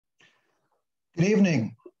Good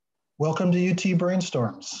evening. Welcome to UT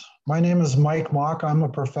Brainstorms. My name is Mike Mock. I'm a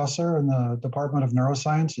professor in the Department of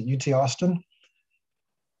Neuroscience at UT Austin.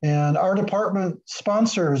 And our department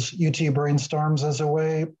sponsors UT Brainstorms as a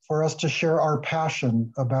way for us to share our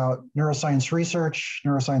passion about neuroscience research,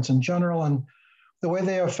 neuroscience in general, and the way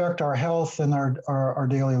they affect our health and our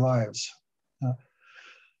daily lives.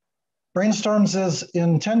 Brainstorms is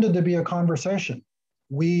intended to be a conversation.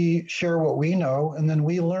 We share what we know, and then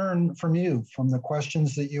we learn from you, from the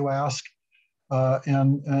questions that you ask,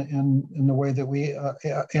 and in the way that we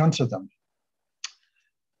answer them.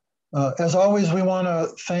 As always, we want to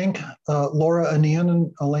thank Laura Anian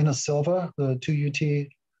and Elena Silva, the two UT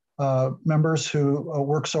members who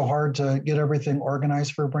work so hard to get everything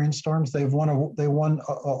organized for Brainstorms. They won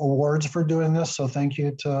awards for doing this, so thank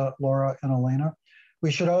you to Laura and Elena.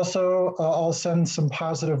 We should also all send some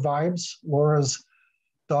positive vibes. Laura's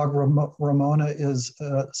dog Ramona is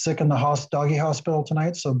sick in the doggy hospital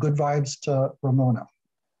tonight, so good vibes to Ramona.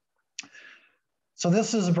 So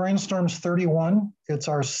this is Brainstorms 31. It's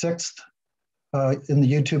our sixth in the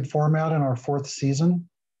YouTube format in our fourth season.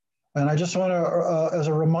 And I just want to, as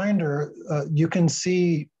a reminder, you can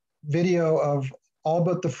see video of all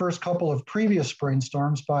but the first couple of previous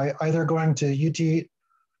Brainstorms by either going to UT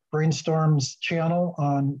Brainstorms channel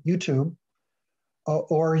on YouTube,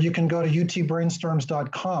 or you can go to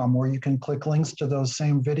utbrainstorms.com where you can click links to those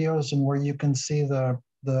same videos and where you can see the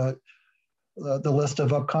list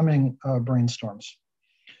of upcoming Brainstorms.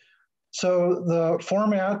 So the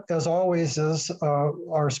format, as always, is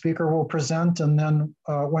our speaker will present, and then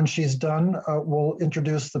when she's done, we'll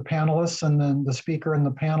introduce the panelists, and then the speaker and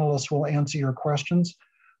the panelists will answer your questions.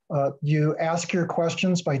 You ask your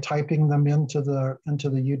questions by typing them into the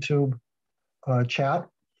YouTube chat.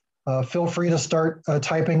 Feel free to start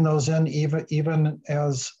typing those in even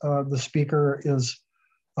as the speaker is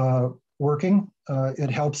working.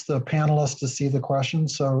 It helps the panelists to see the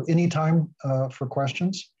questions, so anytime for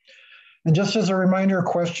questions. And just as a reminder,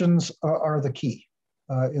 questions are the key.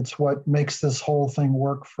 It's what makes this whole thing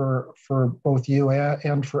work for both you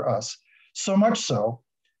and for us. So much so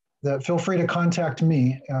that feel free to contact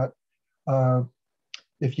me at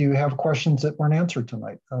if you have questions that weren't answered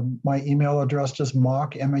tonight. My email address is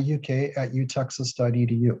mock, M-A-U-K, at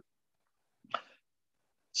utexas.edu.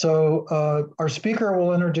 So our speaker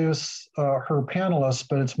will introduce her panelists,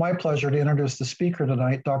 but it's my pleasure to introduce the speaker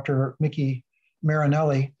tonight, Dr. Micky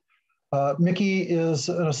Marinelli. Micky is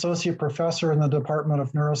an associate professor in the Department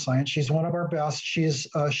of Neuroscience. She's one of our best. She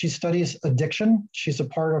studies addiction. She's a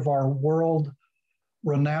part of our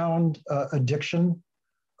world-renowned addiction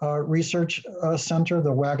research center,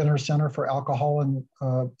 the Wagner Center for Alcohol and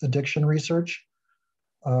Addiction Research.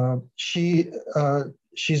 She's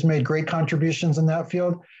made great contributions in that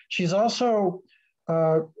field. She's also,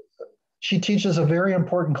 she teaches a very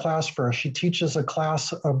important class for us. She teaches a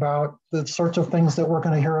class about the sorts of things that we're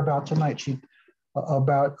going to hear about tonight.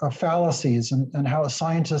 About fallacies and how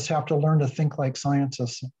scientists have to learn to think like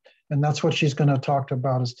scientists. And that's what she's going to talk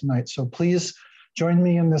about us tonight. So please join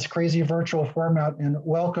me in this crazy virtual format in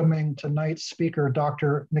welcoming tonight's speaker,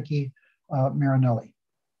 Dr. Micky Marinelli.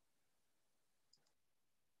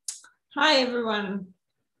 Hi, everyone.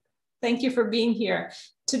 Thank you for being here.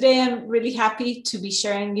 Today, I'm really happy to be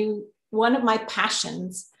sharing you one of my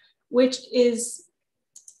passions, which is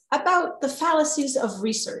about the fallacies of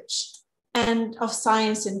research and of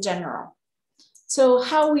science in general. So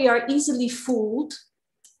how we are easily fooled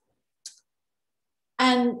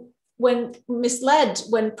and when misled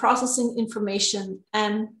when processing information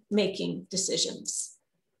and making decisions.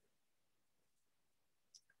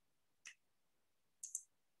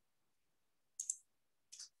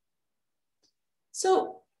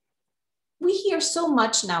 So we hear so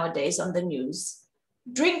much nowadays on the news.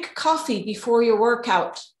 Drink coffee before your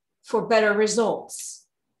workout for better results.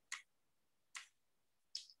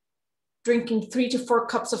 Drinking 3 to 4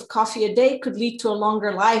 cups of coffee a day could lead to a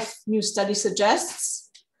longer life, new study suggests.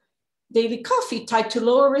 Daily coffee tied to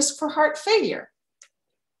lower risk for heart failure.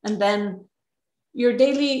 And then your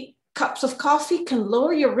daily cups of coffee can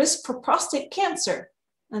lower your risk for prostate cancer.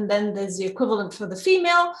 And then there's the equivalent for the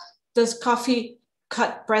female. Does coffee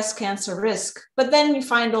cut breast cancer risk? But then you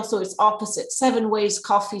find also its opposite, 7 ways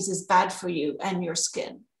coffee is bad for you and your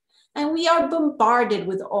skin. And we are bombarded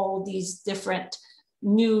with all these different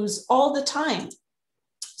news all the time.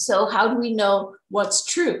 So how do we know what's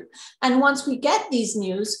true? And once we get these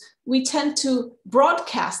news, we tend to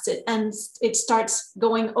broadcast it and it starts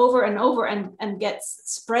going over and over and gets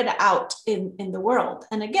spread out in the world.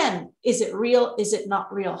 And again, is it real? Is it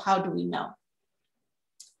not real? How do we know?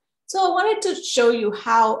 So I wanted to show you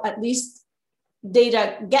how at least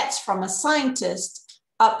data gets from a scientist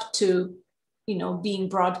up to, being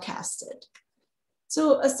broadcasted.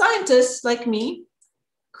 So a scientist like me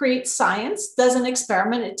creates science, does an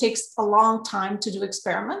experiment. It takes a long time to do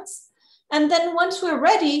experiments. And then once we're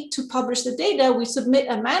ready to publish the data, we submit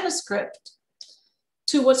a manuscript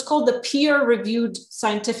to what's called the peer-reviewed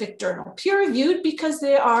scientific journal. Peer-reviewed because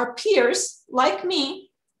they are peers like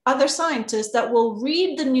me, other scientists that will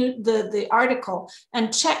read the article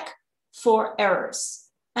and check for errors.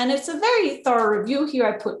 And it's a very thorough review. Here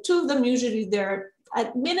I put 2 of them. Usually they're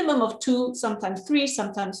at minimum of 2, sometimes 3,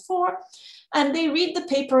 sometimes 4. And they read the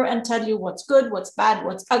paper and tell you what's good, what's bad,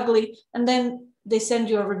 what's ugly. And then they send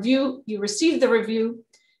you a review. You receive the review.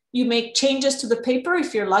 You make changes to the paper.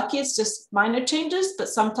 If you're lucky, it's just minor changes, but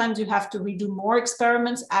sometimes you have to redo more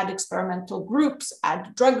experiments, add experimental groups,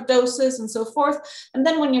 add drug doses, and so forth. And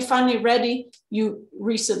then when you're finally ready, you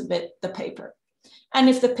resubmit the paper. And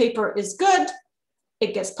if the paper is good,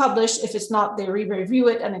 it gets published. If it's not, they re-review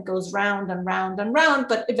it and it goes round and round and round,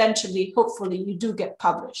 but eventually, hopefully, you do get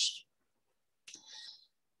published.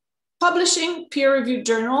 Publishing peer-reviewed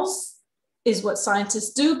journals is what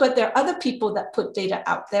scientists do, but there are other people that put data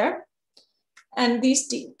out there. And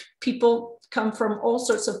these people come from all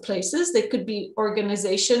sorts of places. They could be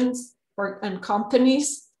organizations and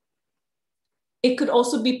companies. It could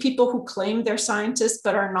also be people who claim they're scientists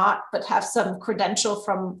but are not, but have some credential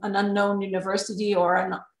from an unknown university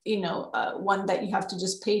or one that you have to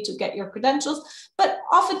just pay to get your credentials. But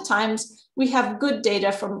oftentimes we have good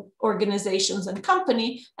data from organizations and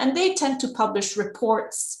company, and they tend to publish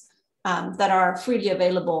reports that are freely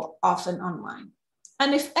available, often online.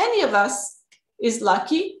 And if any of us is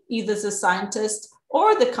lucky, either the scientist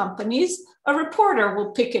or the companies, a reporter will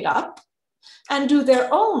pick it up and do their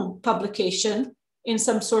own publication in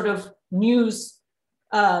some sort of news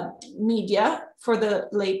media for the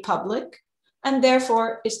lay public. And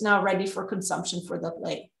therefore, it's now ready for consumption for the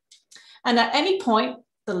lay. And at any point,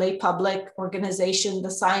 the lay public, organization,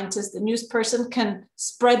 the scientist, the news person can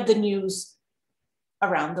spread the news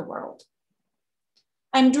around the world.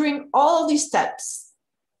 And during all these steps,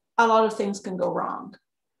 a lot of things can go wrong.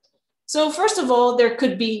 So first of all, there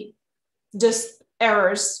could be just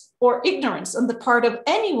errors or ignorance on the part of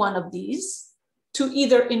any one of these to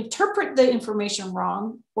either interpret the information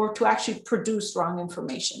wrong or to actually produce wrong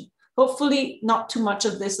information. Hopefully not too much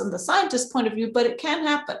of this on the scientist's point of view, but it can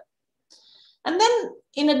happen. And then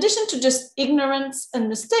in addition to just ignorance and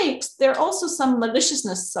mistakes, there are also some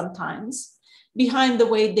maliciousness sometimes behind the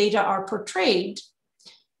way data are portrayed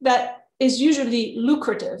that is usually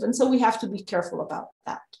lucrative. And so we have to be careful about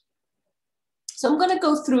that. So I'm going to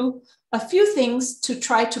go through a few things to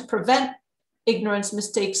try to prevent ignorance,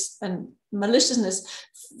 mistakes, and maliciousness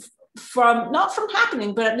not from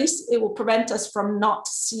happening, but at least it will prevent us from not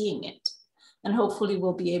seeing it. And hopefully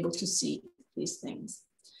we'll be able to see these things.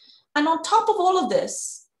 And on top of all of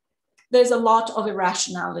this, there's a lot of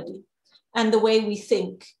irrationality and the way we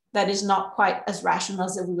think that is not quite as rational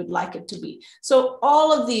as we would like it to be. So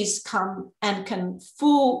all of these come and can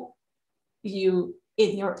fool you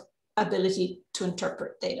in your ability to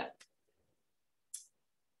interpret data.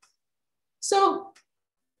 So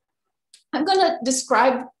I'm going to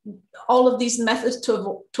describe all of these methods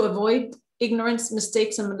to avoid ignorance,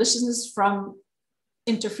 mistakes, and maliciousness from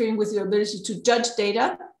interfering with your ability to judge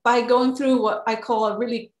data by going through what I call a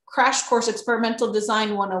really crash course experimental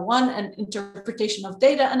design 101 and interpretation of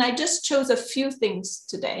data. And I just chose a few things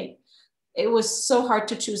today. It was so hard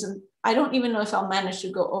to choose, and I don't even know if I'll manage to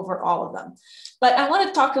go over all of them. But I want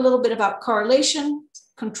to talk a little bit about correlation,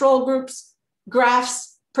 control groups,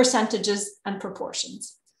 graphs, percentages, and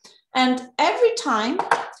proportions. And every time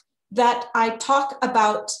that I talk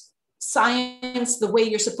about science the way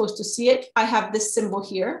you're supposed to see it, I have this symbol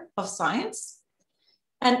here of science.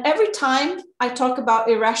 And every time I talk about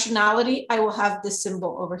irrationality, I will have this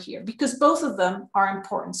symbol over here because both of them are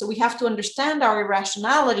important. So we have to understand our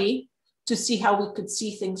irrationality to see how we could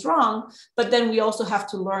see things wrong, but then we also have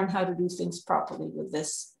to learn how to do things properly with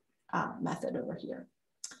this method over here.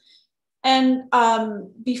 And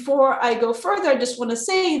before I go further, I just want to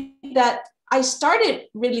say that I started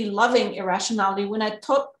really loving irrationality when I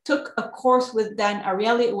took a course with Dan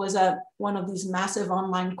Ariely. It was one of these massive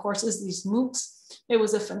online courses, these MOOCs. It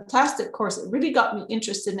was a fantastic course. It really got me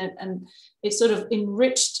interested in it, and it sort of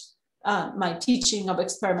enriched my teaching of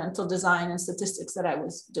experimental design and statistics that I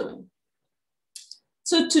was doing.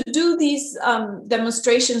 So to do these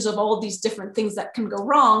demonstrations of all these different things that can go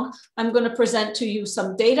wrong, I'm going to present to you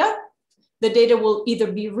some data. The data will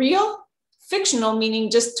either be real, fictional, meaning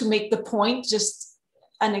just to make the point, just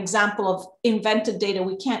an example of invented data.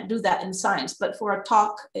 We can't do that in science, but for a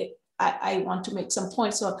talk, I want to make some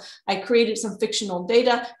points. So I created some fictional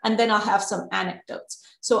data, and then I'll have some anecdotes.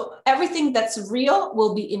 So everything that's real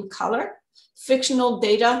will be in color. Fictional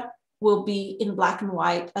data will be in black and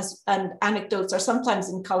white, and anecdotes are sometimes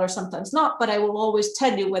in color, sometimes not, but I will always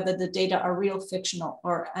tell you whether the data are real, fictional,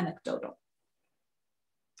 or anecdotal.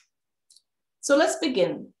 So let's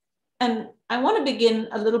begin. And I want to begin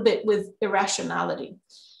a little bit with irrationality.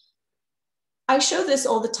 I show this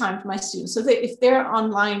all the time to my students, so that if they're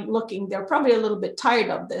online looking, they're probably a little bit tired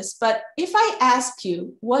of this. But if I ask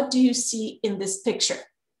you, what do you see in this picture?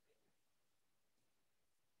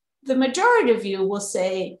 The majority of you will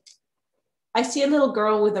say, I see a little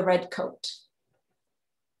girl with a red coat.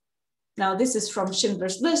 Now, this is from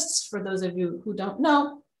Schindler's List, for those of you who don't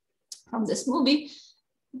know, from this movie.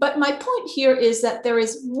 But my point here is that there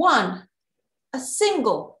is a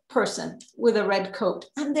single person with a red coat,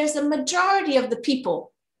 and there's a majority of the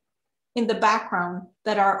people in the background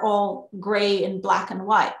that are all gray and black and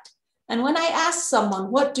white. And when I ask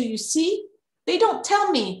someone, what do you see? They don't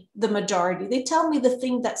tell me the majority, they tell me the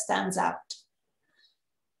thing that stands out.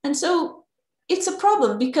 And so it's a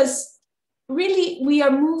problem, because really we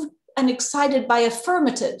are moved and excited by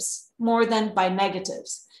affirmatives more than by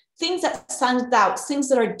negatives. Things that stand out, things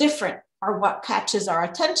that are different, are what catches our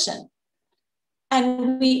attention.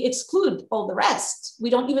 And we exclude all the rest. We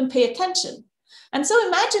don't even pay attention. And so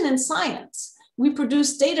imagine in science, we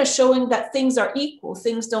produce data showing that things are equal,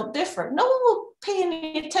 things don't differ. No one will pay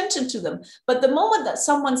any attention to them. But the moment that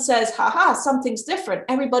someone says, haha, something's different,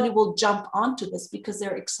 everybody will jump onto this because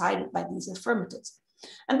they're excited by these affirmatives.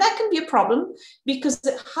 And that can be a problem because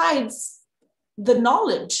it hides the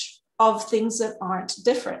knowledge of things that aren't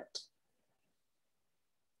different.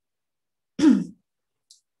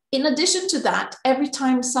 In addition to that, every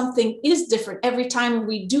time something is different, every time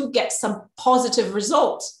we do get some positive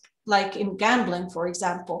results, like in gambling, for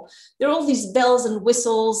example, there are all these bells and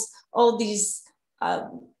whistles, all these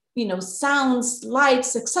sounds,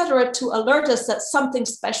 lights, etc., to alert us that something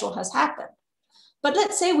special has happened. But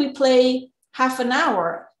let's say we play half an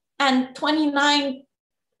hour and 29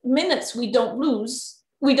 minutes we don't win,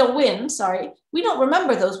 we don't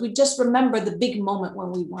remember those, we just remember the big moment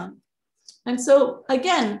when we won. And so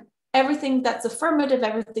again, everything that's affirmative,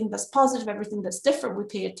 everything that's positive, everything that's different, we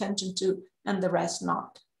pay attention to, and the rest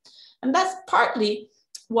not. And that's partly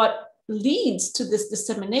what leads to this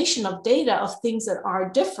dissemination of data of things that are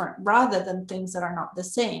different rather than things that are not the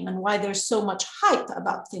same, and why there's so much hype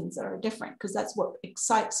about things that are different, because that's what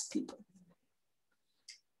excites people.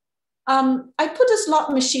 I put a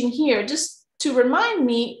slot machine here just to remind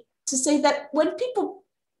me to say that when people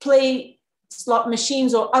play slot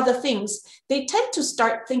machines or other things, they tend to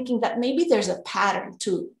start thinking that maybe there's a pattern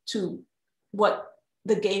to what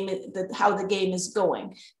the game is, how the game is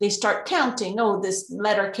going. They start counting, oh, this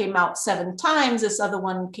letter came out 7 times, this other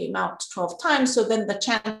one came out 12 times, so then the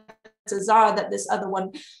chances are that this other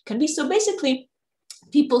one can be. So basically,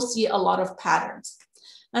 people see a lot of patterns.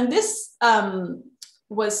 And this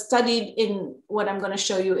was studied in what I'm going to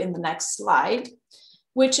show you in the next slide,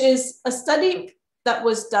 which is a study that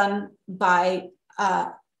was done by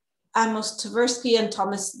Amos Tversky and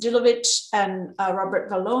Thomas Jilovich and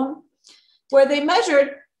Robert Vallone, where they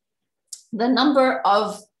measured the number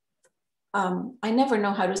of, I never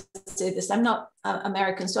know how to say this. I'm not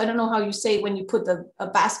American, so I don't know how you say when you put a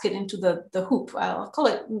basket into the hoop. I'll call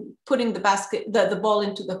it putting the ball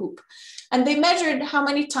into the hoop. And they measured how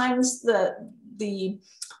many times the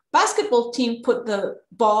basketball team put the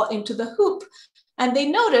ball into the hoop. And they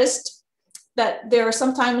noticed that there are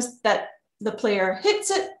sometimes that the player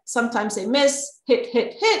hits it, sometimes they miss, hit,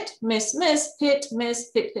 hit, hit, miss, miss, hit,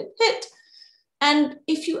 miss, hit, hit, hit. And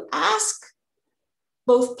if you ask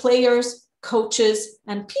both players, coaches,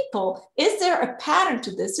 and people, is there a pattern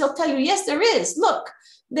to this? They'll tell you, yes, there is. Look,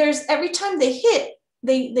 there's every time they hit,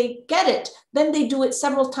 they get it, then they do it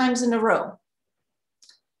several times in a row.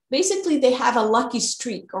 Basically, they have a lucky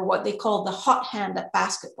streak, or what they call the hot hand at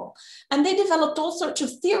basketball. And they developed all sorts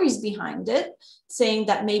of theories behind it, saying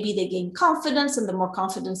that maybe they gain confidence, and the more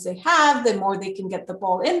confidence they have, the more they can get the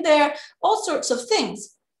ball in there, all sorts of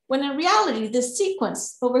things. When in reality, this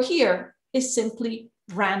sequence over here is simply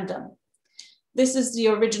random. This is the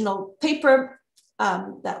original paper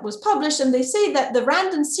that was published, and they say that the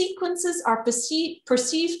random sequences are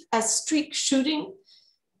perceived as streak shooting.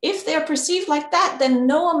 If they are perceived like that, then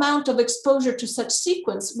no amount of exposure to such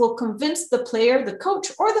sequence will convince the player, the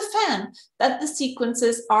coach, or the fan that the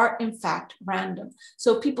sequences are in fact random.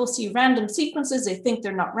 So people see random sequences, they think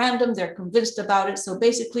they're not random, they're convinced about it. So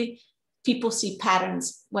basically, people see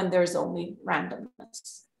patterns when there's only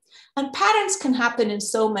randomness. And patterns can happen in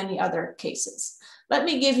so many other cases. Let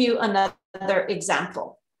me give you another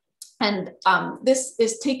example. And this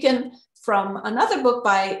is taken from another book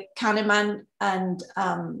by Kahneman and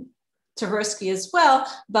Tversky as well,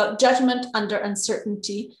 about judgment under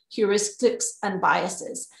uncertainty, heuristics, and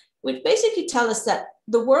biases, which basically tell us that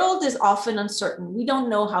the world is often uncertain. We don't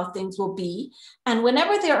know how things will be. And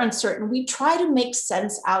whenever they're uncertain, we try to make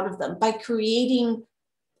sense out of them by creating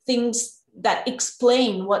things that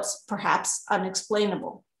explain what's perhaps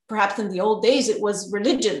unexplainable. Perhaps in the old days, it was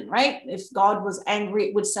religion, right? If God was angry,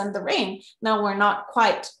 it would send the rain. Now we're not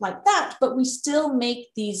quite like that, but we still make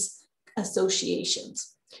these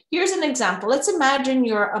associations. Here's an example. Let's imagine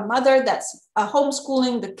you're a mother that's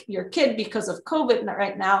homeschooling your kid because of COVID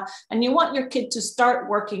right now, and you want your kid to start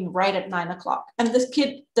working right at 9 o'clock, and the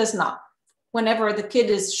kid does not. Whenever the kid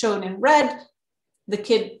is shown in red, the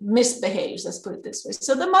kid misbehaves, let's put it this way.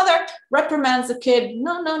 So the mother reprimands the kid,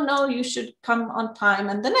 no, you should come on time.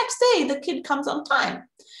 And the next day, the kid comes on time.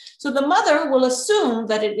 So the mother will assume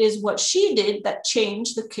that it is what she did that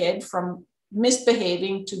changed the kid from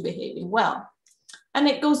misbehaving to behaving well. And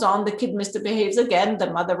it goes on, the kid misbehaves again,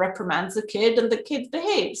 the mother reprimands the kid, and the kid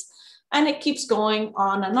behaves. And it keeps going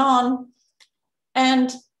on and on.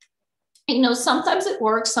 And, sometimes it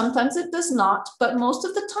works, sometimes it does not, but most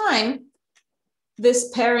of the time, this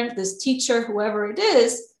parent, this teacher, whoever it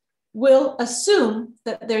is, will assume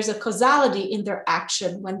that there's a causality in their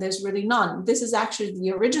action when there's really none. This is actually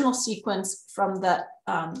the original sequence from the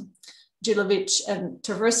Gilovich and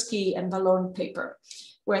Tversky and Vallone paper,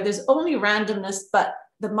 where there's only randomness, but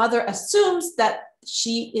the mother assumes that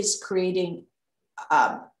she is creating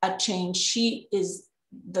a change. She is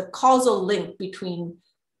the causal link between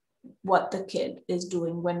what the kid is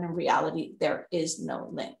doing, when in reality, there is no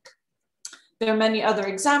link. There are many other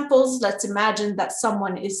examples. Let's imagine that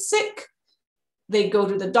someone is sick. They go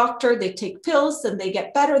to the doctor, they take pills, and they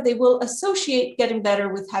get better. They will associate getting better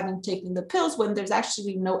with having taken the pills when there's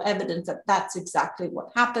actually no evidence that that's exactly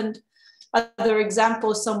what happened. Other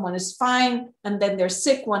examples, someone is fine, and then they're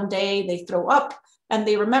sick one day, they throw up, and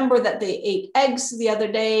they remember that they ate eggs the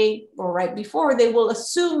other day or right before. They will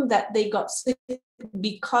assume that they got sick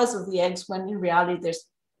because of the eggs, when in reality, there's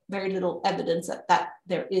very little evidence that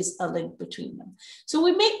there is a link between them. So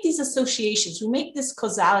we make these associations, we make this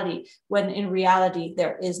causality when in reality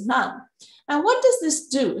there is none. And what does this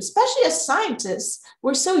do? Especially as scientists,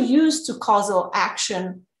 we're so used to causal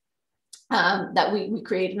action that we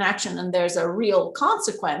create an action and there's a real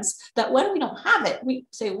consequence, that when we don't have it, we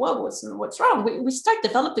say, whoa, what's wrong? We start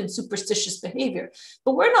developing superstitious behavior,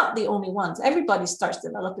 but we're not the only ones. Everybody starts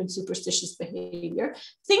developing superstitious behavior,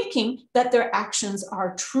 thinking that their actions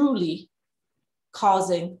are truly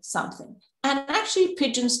causing something. And actually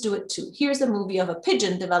pigeons do it too. Here's a movie of a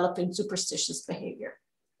pigeon developing superstitious behavior.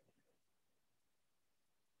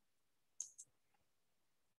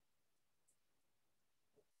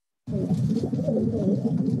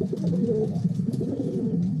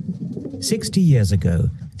 "60 years ago,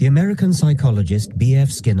 the American psychologist B.F.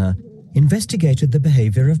 Skinner investigated the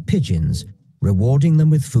behavior of pigeons, rewarding them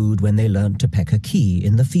with food when they learnt to peck a key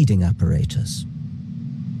in the feeding apparatus.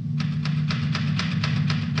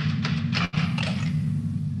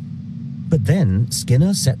 But then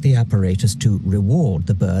Skinner set the apparatus to reward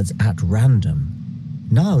the birds at random.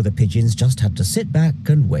 Now the pigeons just had to sit back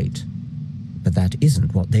and wait. But that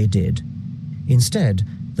isn't what they did. Instead,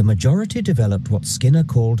 the majority developed what Skinner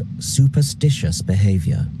called superstitious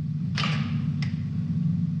behavior.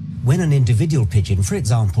 When an individual pigeon, for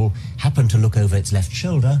example, happened to look over its left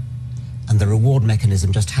shoulder, and the reward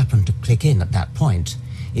mechanism just happened to click in at that point,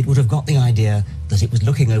 it would have got the idea that it was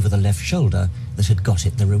looking over the left shoulder that had got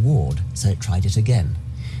it the reward, so it tried it again.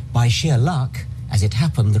 By sheer luck, as it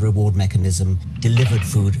happened, the reward mechanism delivered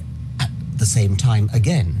food at the same time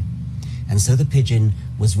again. And so the pigeon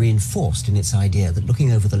was reinforced in its idea that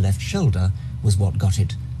looking over the left shoulder was what got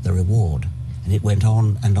it the reward. And it went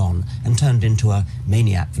on and turned into a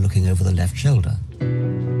maniac for looking over the left shoulder.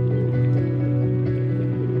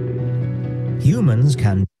 Humans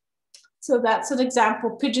can... So that's an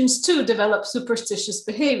example. Pigeons too develop superstitious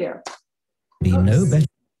behavior. Be no better.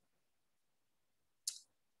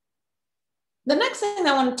 The next thing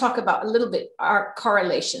I want to talk about a little bit are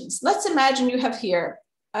correlations. Let's imagine you have here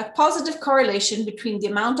a positive correlation between the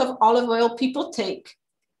amount of olive oil people take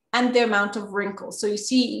and the amount of wrinkles. So you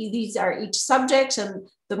see these are each subjects, and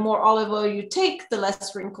the more olive oil you take, the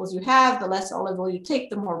less wrinkles you have. The less olive oil you take,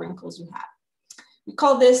 the more wrinkles you have. We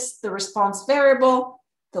call this the response variable,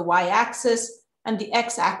 the y-axis, and the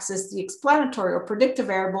x-axis, the explanatory or predictive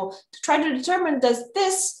variable, to try to determine, does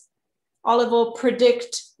this olive oil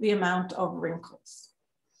predict the amount of wrinkles?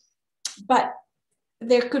 But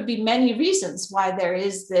there could be many reasons why there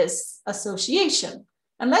is this association.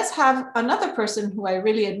 And let's have another person who I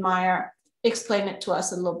really admire explain it to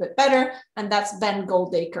us a little bit better, and that's Ben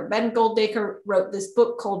Goldacre. Ben Goldacre wrote this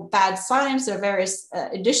book called Bad Science. There are various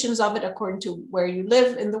editions of it according to where you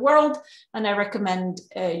live in the world, and I recommend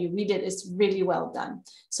you read it. It's really well done.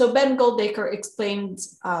 So Ben Goldacre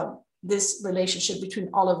explains this relationship between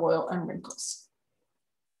olive oil and wrinkles.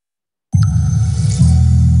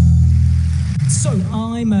 So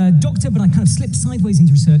I'm a doctor, but I kind of slipped sideways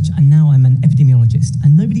into research, and now I'm an epidemiologist.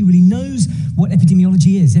 And nobody really knows what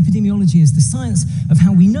epidemiology is. Epidemiology is the science of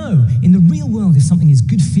how we know in the real world if something is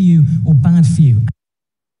good for you or bad for you.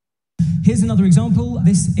 Here's another example.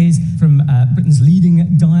 This is from Britain's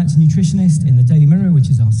leading diet nutritionist in the Daily Mirror, which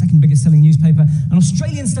is our second biggest selling newspaper. An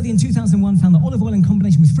Australian study in 2001 found that olive oil in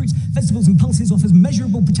combination with fruits, vegetables and pulses offers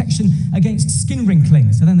measurable protection against skin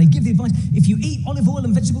wrinkling. So then they give the advice, if you eat olive oil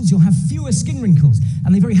and vegetables, you'll have fewer skin wrinkles.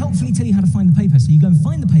 And they very helpfully tell you how to find the paper. So you go and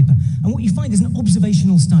find the paper, and what you find is an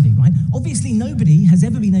observational study, right? Obviously, nobody has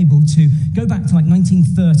ever been able to go back to like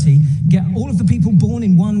 1930, get all of the people born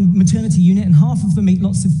in one maternity unit, and half of them eat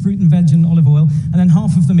lots of fruit and veg and olive oil, and then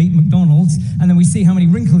half of them eat McDonald's, and then we see how many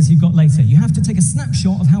wrinkles you've got later. You have to take a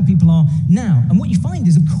snapshot of how people are now. And what you find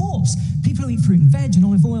is, of course, people who eat fruit and veg and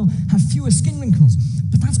olive oil have fewer skin wrinkles.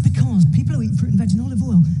 But that's because people who eat fruit and veg and olive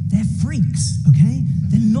oil, they're freaks, okay?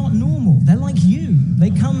 They're not normal. They're like you. They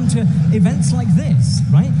come to events like this,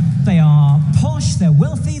 right? They are posh, they're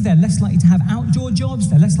wealthy, they're less likely to have outdoor jobs,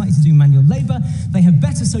 they're less likely to do manual labor, they have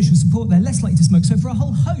better social support, they're less likely to smoke. So for a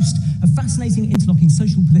whole host of fascinating, interlocking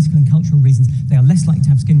social, political, and cultural reasons, they are less likely to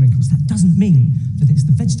have skin wrinkles. That doesn't mean that it's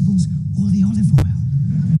the vegetables or the olive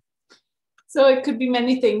oil. So it could be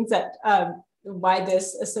many things that why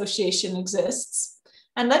this association exists.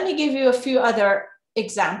 And let me give you a few other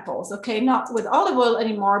examples, okay? Not with olive oil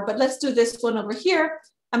anymore, but let's do this one over here.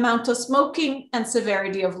 Amount of smoking and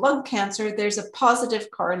severity of lung cancer. There's a positive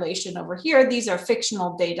correlation over here. These are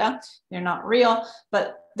fictional data. They're not real,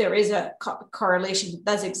 but there is a correlation that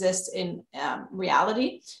does exist in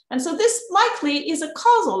reality. And so this likely is a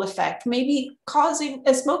causal effect, maybe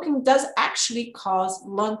smoking does actually cause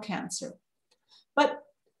lung cancer. But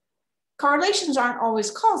correlations aren't always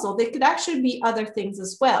causal. They could actually be other things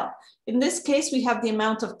as well. In this case, we have the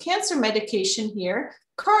amount of cancer medication here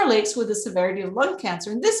correlates with the severity of lung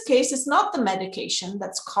cancer. In this case, it's not the medication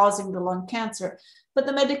that's causing the lung cancer, but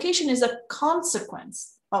the medication is a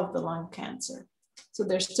consequence of the lung cancer. So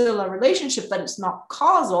there's still a relationship, but it's not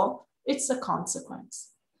causal, it's a consequence.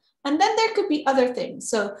 And then there could be other things.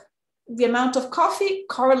 So the amount of coffee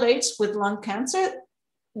correlates with lung cancer.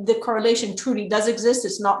 The correlation truly does exist.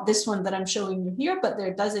 It's not this one that I'm showing you here, but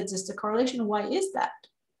there does exist a correlation. Why is that?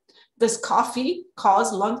 Does coffee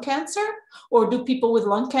cause lung cancer? Or do people with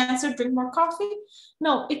lung cancer drink more coffee?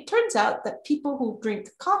 No, it turns out that people who drink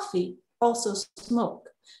coffee also smoke.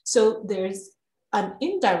 So there's an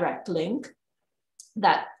indirect link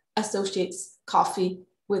that associates coffee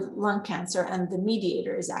with lung cancer, and the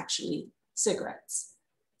mediator is actually cigarettes.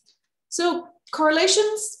 So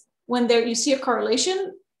correlations, when you see a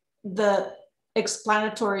correlation, the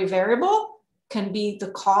explanatory variable can be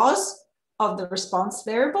the cause of the response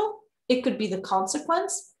variable. It could be the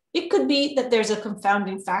consequence. It could be that there's a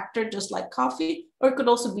confounding factor, just like coffee, or it could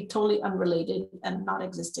also be totally unrelated and not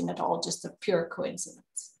existing at all, just a pure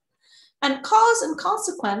coincidence. And cause and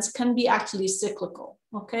consequence can be actually cyclical,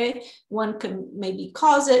 okay? One can maybe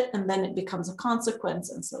cause it and then it becomes a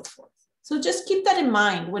consequence and so forth. So just keep that in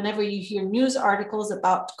mind whenever you hear news articles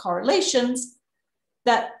about correlations,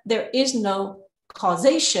 that there is no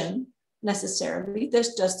causation necessarily,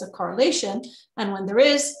 there's just a correlation. And when there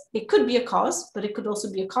is, it could be a cause, but it could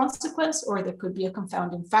also be a consequence, or there could be a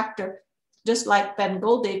confounding factor, just like Ben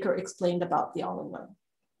Goldacre explained about the olive oil.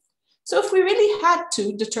 So if we really had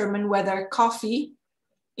to determine whether coffee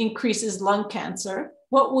increases lung cancer,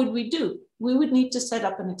 what would we do? We would need to set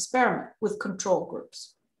up an experiment with control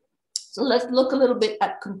groups. So let's look a little bit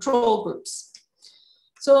at control groups.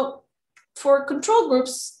 So for control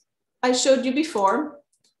groups, I showed you before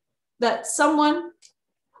that someone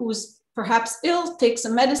who's perhaps ill takes a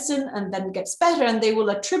medicine and then gets better, and they will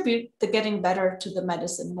attribute the getting better to the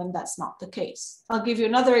medicine when that's not the case. I'll give you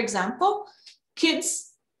another example.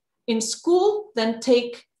 Kids in school then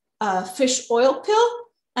take a fish oil pill,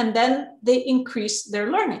 and then they increase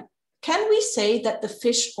their learning. Can we say that the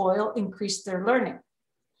fish oil increased their learning?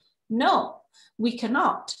 No, we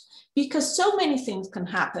cannot, because so many things can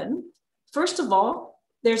happen. First of all,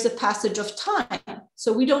 there's a passage of time.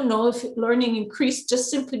 So we don't know if learning increased just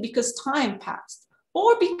simply because time passed,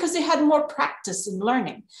 or because they had more practice in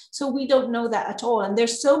learning. So we don't know that at all. And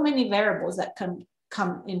there's so many variables that can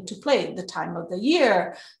come into play. The time of the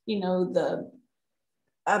year, you know, the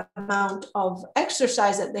amount of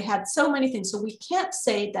exercise that they had, so many things. So we can't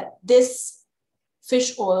say that this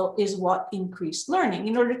fish oil is what increased learning.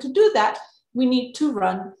 In order to do that, we need to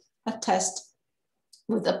run a test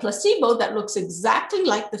with a placebo that looks exactly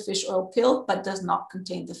like the fish oil pill, but does not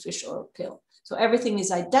contain the fish oil pill. So everything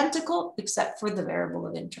is identical except for the variable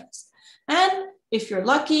of interest. And if you're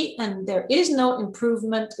lucky and there is no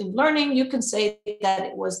improvement in learning, you can say that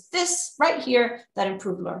it was this right here that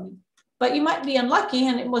improved learning. But you might be unlucky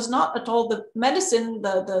and it was not at all the medicine,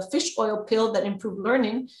 the fish oil pill that improved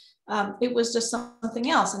learning. It was just something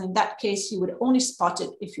else. And in that case, you would only spot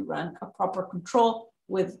it if you run a proper control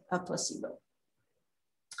with a placebo.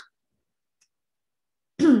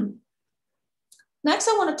 Next,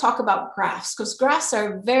 I want to talk about graphs, because graphs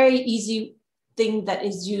are a very easy thing that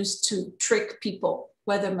is used to trick people,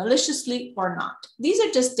 whether maliciously or not. These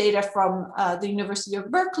are just data from the University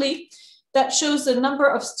of Berkeley that shows the number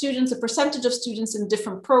of students, the percentage of students in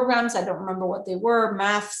different programs. I don't remember what they were,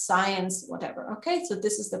 math, science, whatever. Okay, so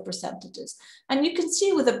this is the percentages. And you can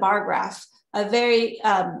see with a bar graph, a very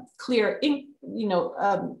clear,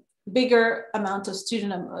 bigger amount of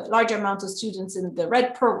a larger amount of students in the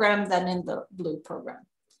red program than in the blue program.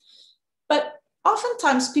 But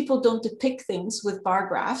oftentimes people don't depict things with bar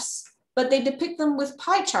graphs, but they depict them with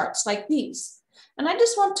pie charts like these. And I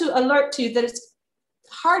just want to alert you that it's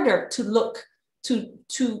harder to look,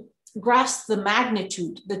 to grasp the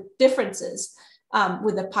magnitude, the differences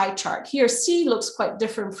with a pie chart. Here, C looks quite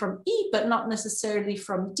different from E, but not necessarily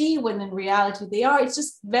from D, when in reality they are. It's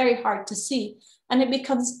just very hard to see. And it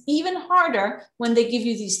becomes even harder when they give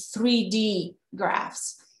you these 3D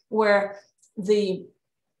graphs, where the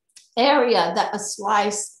area that a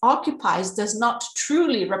slice occupies does not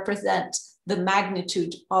truly represent the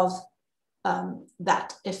magnitude of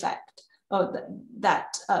that effect, or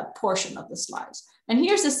that portion of the slice. And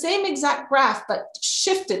here's the same exact graph, but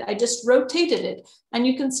shifted. I just rotated it. And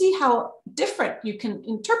you can see how different you can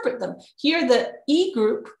interpret them. Here, the E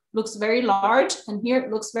group looks very large, and here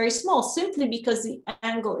it looks very small, simply because the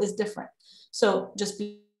angle is different. So just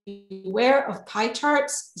be aware of pie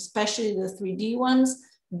charts, especially the 3D ones.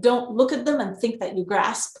 Don't look at them and think that you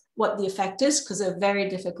grasp what the effect is, because they're very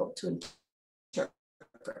difficult to interpret.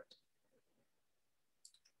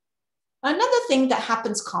 Another thing that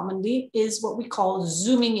happens commonly is what we call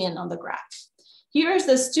zooming in on the graph. Here's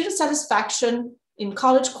the student satisfaction in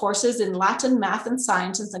college courses in Latin, math, and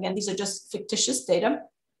science. And again, these are just fictitious data.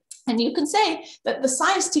 And you can say that the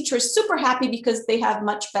science teacher is super happy because they have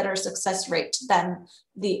much better success rate than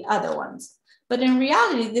the other ones. But in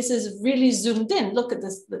reality, this is really zoomed in. Look at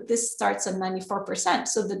this, this starts at 94%.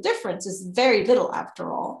 So the difference is very little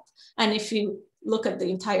after all. And if you look at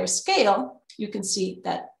the entire scale, you can see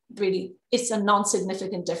that really it's a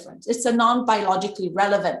non-significant difference. It's a non-biologically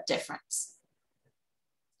relevant difference.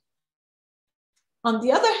 On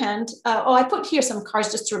the other hand, I put here some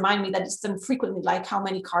cars just to remind me that it's done frequently, like how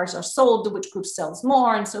many cars are sold, which group sells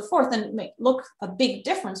more, and so forth. And it may look a big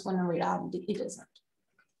difference when in reality it isn't.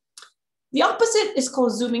 The opposite is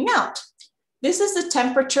called zooming out. This is the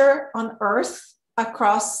temperature on Earth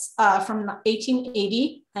across from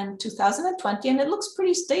 1880 and 2020, and it looks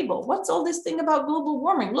pretty stable. What's all this thing about global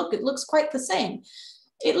warming? Look, it looks quite the same.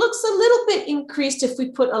 It looks a little bit increased if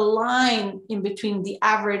we put a line in between the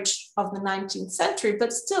average of the 19th century,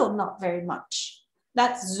 but still not very much.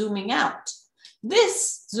 That's zooming out.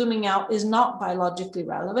 This zooming out is not biologically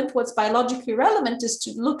relevant. What's biologically relevant is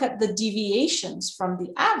to look at the deviations from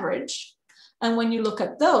the average. And when you look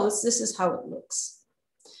at those, this is how it looks.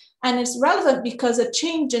 And it's relevant because a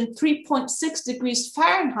change in 3.6 degrees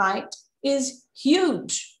Fahrenheit is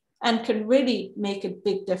huge and can really make a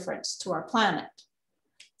big difference to our planet.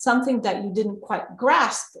 Something that you didn't quite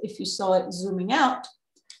grasp if you saw it zooming out,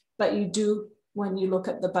 but you do when you look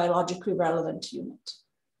at the biologically relevant unit.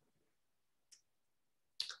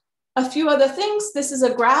 A few other things. This is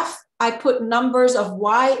a graph. I put numbers of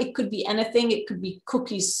why. It could be anything. It could be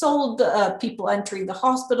cookies sold, people entering the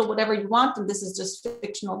hospital, whatever you want. And this is just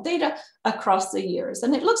fictional data across the years.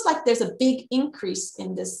 And it looks like there's a big increase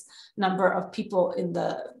in this number of people in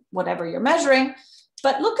the whatever you're measuring.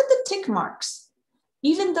 But look at the tick marks.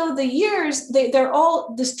 Even though the years, they're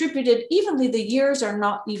all distributed evenly, the years are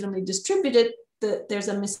not evenly distributed. There's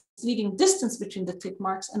a misleading distance between the tick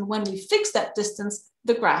marks. And when we fix that distance,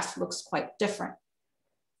 the graph looks quite different.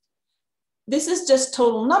 This is just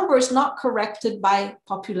total numbers, not corrected by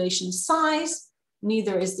population size.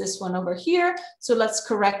 Neither is this one over here. So let's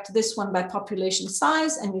correct this one by population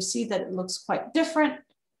size. And you see that it looks quite different.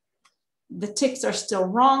 The ticks are still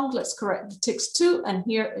wrong. Let's correct the ticks too. And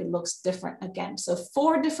here it looks different again. So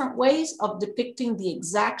 4 different ways of depicting the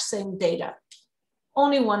exact same data.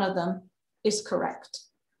 Only one of them is correct,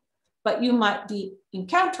 but you might be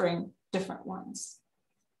encountering different ones.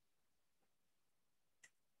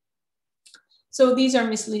 So these are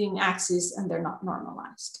misleading axes and they're not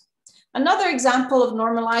normalized. Another example of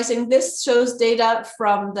normalizing this shows data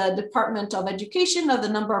from the Department of Education of the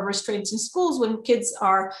number of restraints in schools when kids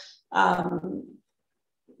are,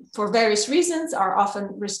 for various reasons, are often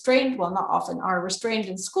restrained, well, not often, are restrained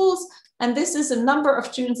in schools. And this is a number of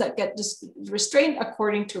students that get restrained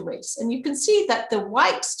according to race. And you can see that the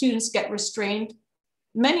white students get restrained,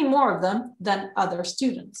 many more of them than other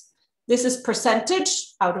students. This is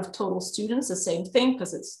percentage out of total students, the same thing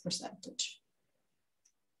because it's percentage.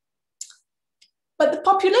 But the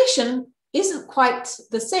population isn't quite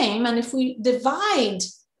the same. And if we divide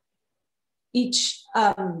each,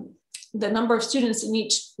 the number of students in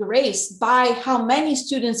each race by how many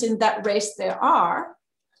students in that race there are,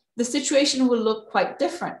 the situation will look quite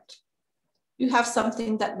different. You have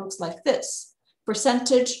something that looks like this: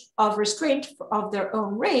 percentage of restraint of their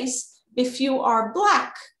own race. If you are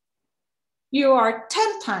Black, you are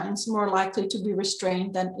 10 times more likely to be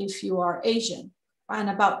restrained than if you are Asian, and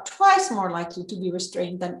about twice more likely to be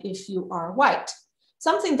restrained than if you are white.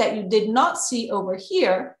 Something that you did not see over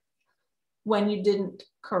here when you didn't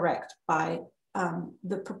correct by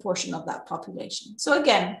the proportion of that population. So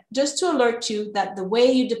again, just to alert you that the way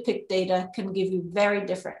you depict data can give you very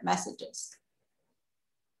different messages.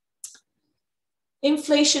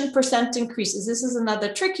 Inflation percent increases. This is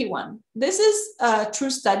another tricky one. This is a true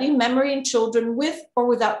study, memory in children with or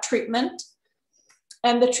without treatment.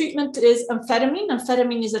 And the treatment is amphetamine.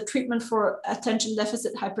 Amphetamine is a treatment for attention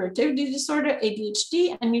deficit hyperactivity disorder,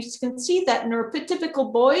 ADHD. And you can see that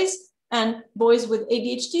neurotypical boys and boys with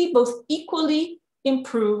ADHD both equally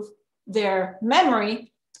improve their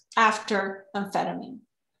memory after amphetamine.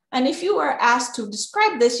 And if you were asked to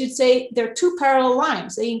describe this, you'd say they're 2 parallel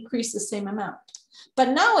lines. They increase the same amount. But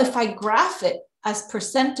now if I graph it as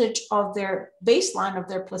percentage of their baseline of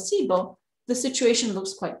their placebo, the situation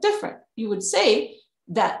looks quite different. You would say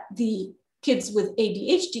that the kids with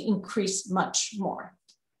ADHD increase much more.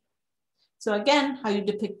 So again, how you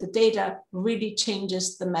depict the data really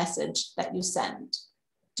changes the message that you send.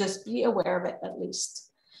 Just be aware of it at least.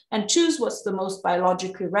 And choose what's the most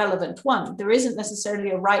biologically relevant one. There isn't necessarily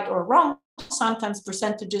a right or wrong. Sometimes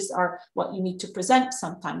percentages are what you need to present,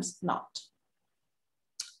 sometimes not.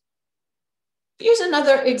 Here's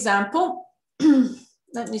another example.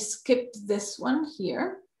 Let me skip this one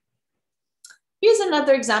here. Here's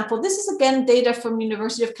another example. This is again data from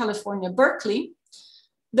University of California, Berkeley.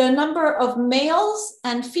 The number of males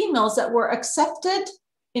and females that were accepted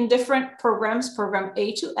in different programs, program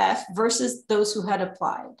A to F, versus those who had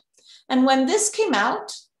applied. And when this came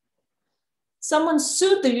out, someone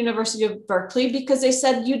sued the University of Berkeley because they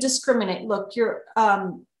said, you discriminate. Look, you're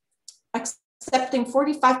accepting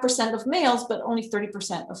 45% of males, but only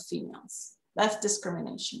 30% of females. That's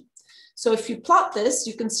discrimination. So if you plot this,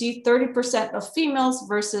 you can see 30% of females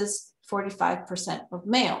versus 45% of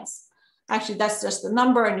males. Actually, that's just the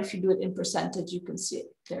number. And if you do it in percentage, you can see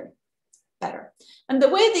it there better. And the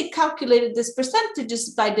way they calculated this percentage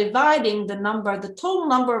is by dividing the number, the total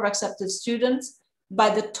number of accepted students by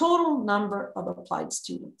the total number of applied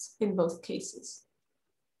students in both cases.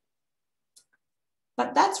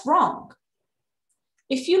 But that's wrong.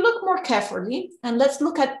 If you look more carefully, and let's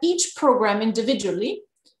look at each program individually,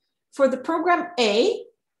 for the program A,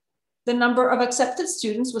 the number of accepted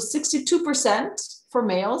students was 62% for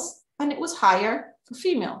males, and it was higher for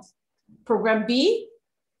females. Program B,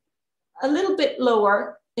 a little bit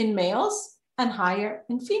lower in males and higher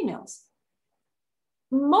in females.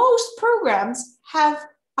 Most programs have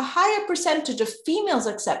a higher percentage of females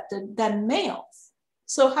accepted than males.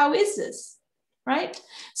 So how is this, right?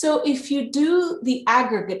 So if you do the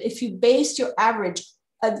aggregate, if you base your average,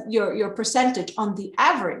 your percentage on the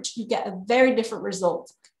average, you get a very different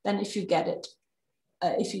result than if you get it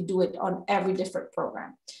if you do it on every different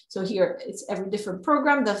program. So here it's every different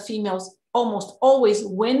program. The females almost always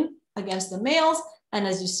win against the males. And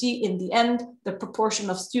as you see in the end, the proportion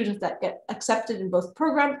of students that get accepted in both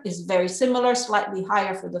programs is very similar, slightly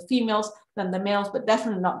higher for the females than the males, but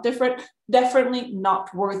definitely not different, definitely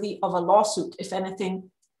not worthy of a lawsuit. If anything,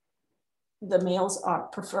 the males are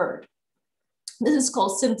preferred. This is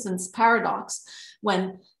called Simpson's paradox,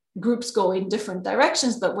 when groups go in different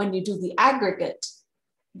directions, but when you do the aggregate,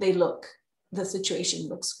 the situation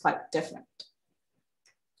looks quite different.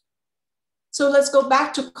 So let's go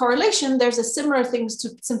back to correlation. There's a similar things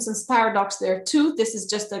to Simpson's paradox there too. This is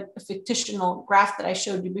just a fictional graph that I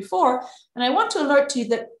showed you before. And I want to alert you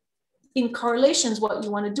that in correlations, what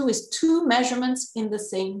you want to do is 2 measurements in the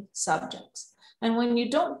same subjects. And when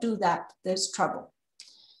you don't do that, there's trouble.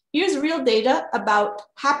 Here's real data about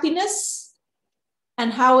happiness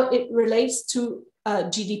and how it relates to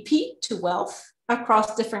GDP, to wealth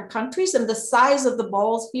across different countries. And the size of the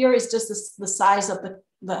balls here is just the size of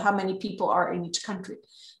how many people are in each country.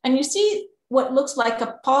 And you see what looks like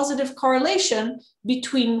a positive correlation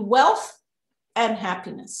between wealth and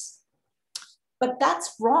happiness. But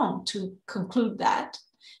that's wrong to conclude that,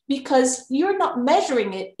 because you're not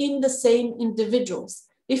measuring it in the same individuals.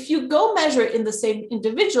 If you go measure it in the same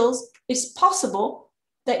individuals, it's possible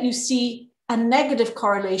that you see a negative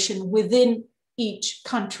correlation within each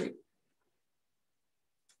country.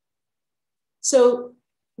 So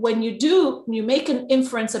when you make an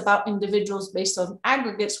inference about individuals based on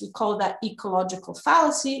aggregates, we call that ecological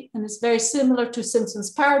fallacy. And it's very similar to Simpson's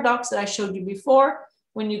paradox that I showed you before.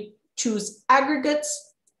 When you choose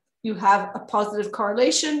aggregates, you have a positive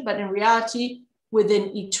correlation, but in reality, within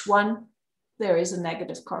each one, there is a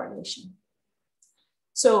negative correlation.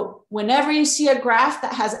 So whenever you see a graph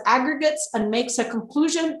that has aggregates and makes a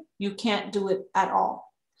conclusion, you can't do it at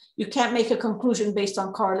all. You can't make a conclusion based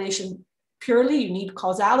on correlation purely, you need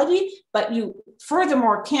causality, but you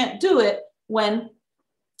furthermore can't do it when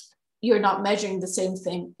you're not measuring the same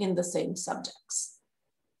thing in the same subjects.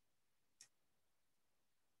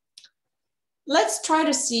 Let's try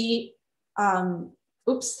to see, how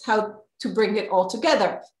to bring it all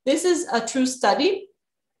together. This is a true study.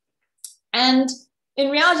 And in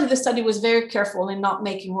reality, the study was very careful in not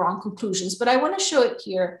making wrong conclusions, but I want to show it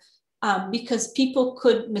here because people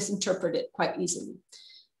could misinterpret it quite easily.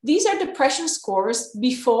 These are depression scores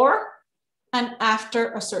before and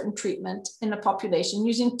after a certain treatment in a population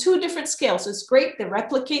using 2 different scales. So it's great, they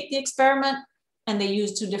replicate the experiment and they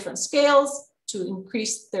use 2 different scales to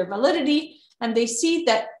increase their validity. And they see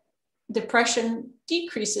that depression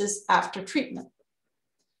decreases after treatment.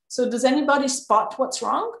 So does anybody spot what's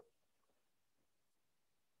wrong?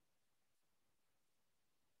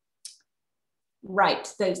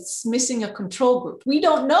 Right, that's missing a control group. We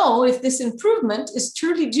don't know if this improvement is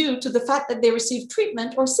truly due to the fact that they received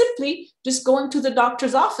treatment or simply just going to the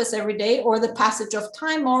doctor's office every day or the passage of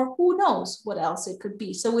time, or who knows what else it could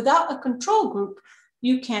be. So without a control group,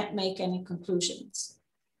 you can't make any conclusions.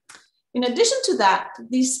 In addition to that,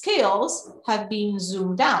 these scales have been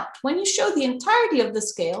zoomed out. When you show the entirety of the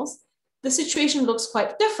scales, the situation looks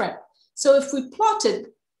quite different. So if we plotted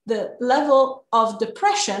the level of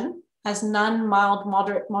depression as none, mild,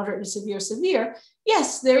 moderate, moderately severe, severe,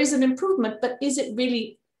 yes, there is an improvement, but is it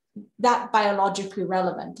really that biologically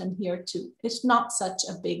relevant? And here too, it's not such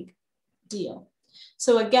a big deal.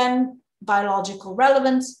 So again, biological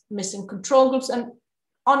relevance, missing control groups, and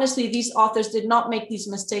honestly, these authors did not make these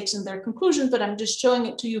mistakes in their conclusions, but I'm just showing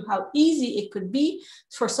it to you how easy it could be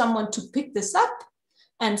for someone to pick this up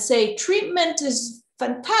and say treatment is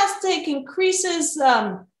fantastic, increases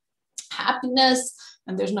happiness,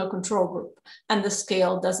 and there's no control group, and the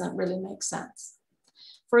scale doesn't really make sense.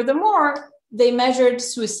 Furthermore, they measured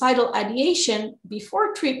suicidal ideation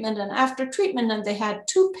before treatment and after treatment, and they had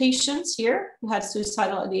 2 patients here who had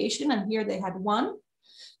suicidal ideation, and here they had 1.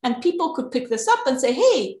 And people could pick this up and say,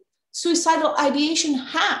 hey, suicidal ideation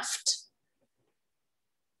halved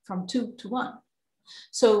from 2 to 1.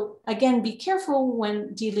 So again, be careful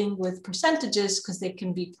when dealing with percentages because they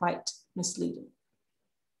can be quite misleading.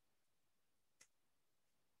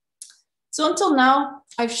 So until now,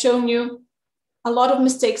 I've shown you a lot of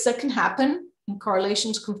mistakes that can happen in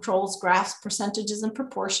correlations, controls, graphs, percentages, and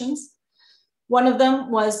proportions. One of them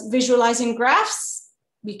was visualizing graphs.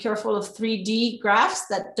 Be careful of 3D graphs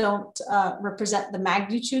that don't represent the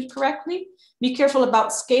magnitude correctly. Be careful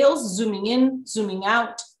about scales, zooming in, zooming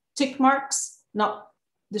out, tick marks, not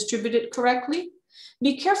distributed correctly.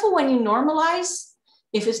 Be careful when you normalize,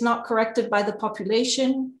 if it's not corrected by the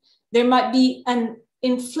population. There might be an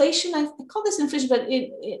inflation, I call this inflation, but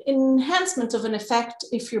enhancement of an effect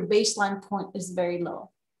if your baseline point is very low.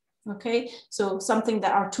 Okay, so something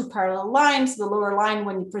that are 2 parallel lines, the lower line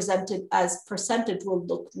when you present it as percentage will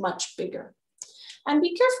look much bigger. And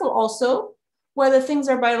be careful also whether things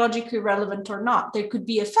are biologically relevant or not. There could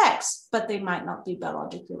be effects, but they might not be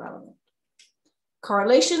biologically relevant.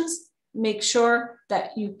 Correlations, make sure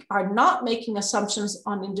that you are not making assumptions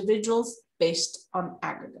on individuals based on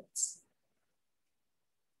aggregates.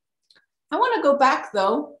 I want to go back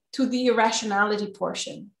though to the irrationality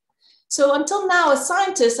portion. So until now, as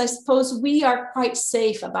scientists, I suppose we are quite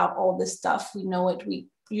safe about all this stuff. We know it, we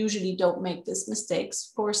usually don't make these mistakes.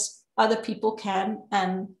 Of course, other people can,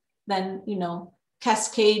 and then, you know,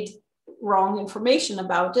 cascade wrong information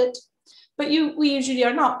about it. But we usually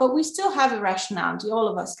are not, but we still have irrationality, all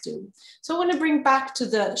of us do. So I want to bring back to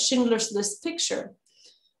the Schindler's List picture.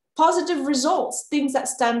 Positive results, things that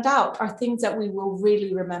stand out, are things that we will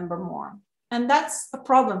really remember more. And that's a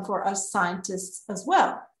problem for us scientists as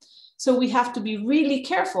well. So we have to be really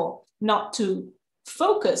careful not to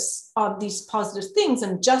focus on these positive things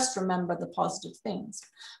and just remember the positive things.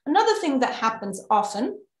 Another thing that happens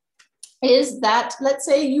often is that, let's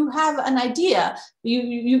say you have an idea,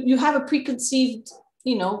 you have a preconceived,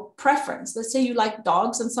 you know, preference. Let's say you like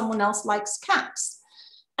dogs and someone else likes cats.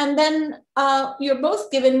 And then you're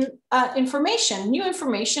both given information, new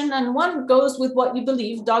information, and one goes with what you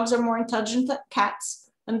believe, dogs are more intelligent than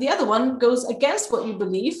cats, and the other one goes against what you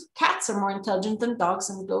believe, cats are more intelligent than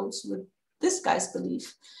dogs, and goes with this guy's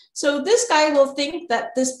belief. So this guy will think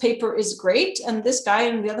that this paper is great, and this guy,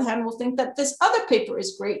 on the other hand, will think that this other paper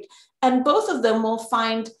is great. And both of them will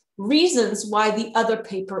find reasons why the other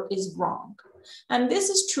paper is wrong. And this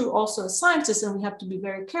is true also as scientists, and we have to be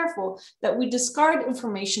very careful that we discard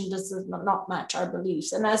information that does not match our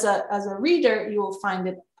beliefs. And as a reader, you will find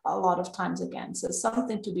it a lot of times again. So it's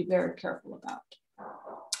something to be very careful about.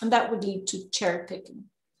 And that would lead to cherry picking.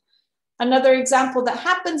 Another example that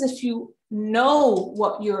happens if you know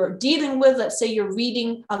what you're dealing with, let's say you're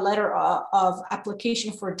reading a letter of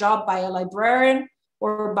application for a job by a librarian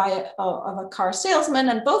or by a car salesman,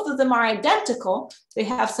 and both of them are identical. They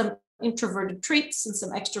have some introverted traits and some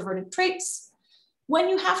extroverted traits. When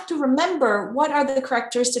you have to remember what are the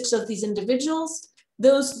characteristics of these individuals,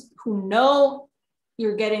 those who know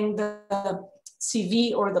you're getting the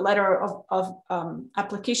CV or the letter of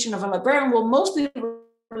application of a librarian will mostly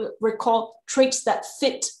recall traits that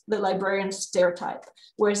fit the librarian stereotype,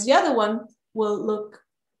 whereas the other one will look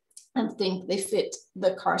and think they fit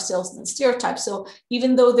the car salesman stereotype. So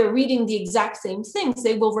even though they're reading the exact same things,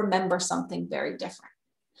 they will remember something very different.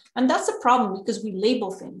 And that's a problem because we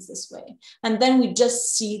label things this way, and then we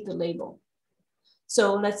just see the label.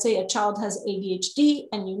 So let's say a child has ADHD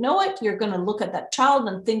and you know it, you're going to look at that child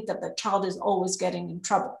and think that the child is always getting in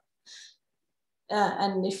trouble.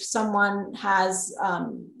 And if someone has,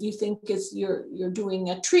 you think you're doing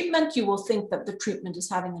a treatment, you will think that the treatment is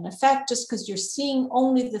having an effect just because you're seeing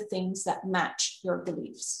only the things that match your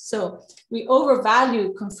beliefs. So we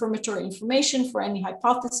overvalue confirmatory information for any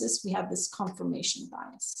hypothesis. We have this confirmation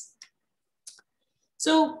bias.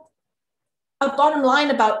 So a bottom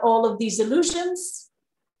line about all of these illusions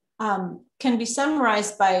can be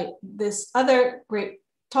summarized by this other great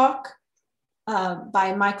talk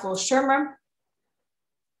by Michael Shermer.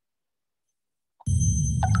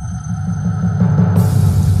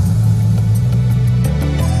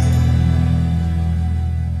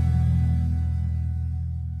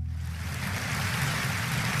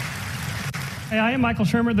 Hey, I am Michael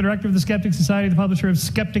Shermer, the director of the Skeptic Society, the publisher of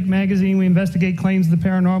Skeptic Magazine. We investigate claims of the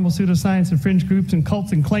paranormal, pseudoscience, and fringe groups and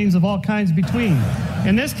cults and claims of all kinds between.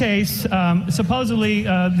 In this case, supposedly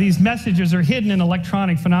these messages are hidden in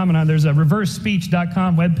electronic phenomena. There's a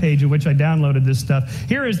reversespeech.com webpage in which I downloaded this stuff.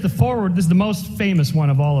 Here is the forward. This is the most famous one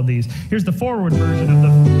of all of these. Here's the forward version of the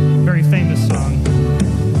very famous song.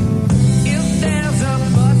 If there's a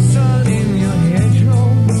bustle in your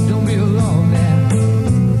hedgerow, don't be alone there.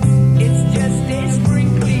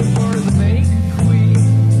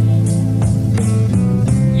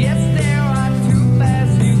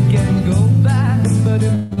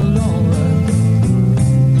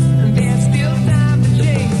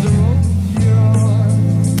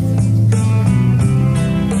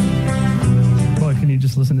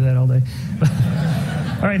 Listen to that all day.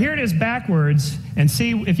 All right, here it is backwards, and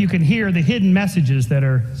see if you can hear the hidden messages that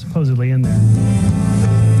are supposedly in there.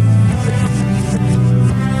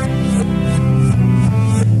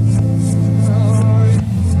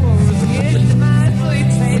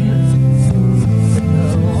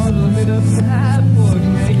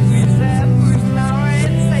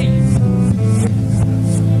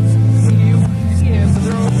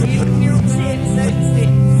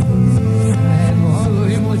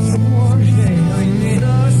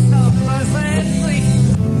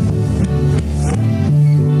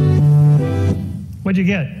 What'd you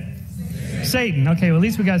get? Satan. Okay, well, at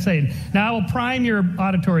least we got Satan. Now I will prime your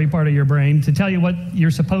auditory part of your brain to tell you what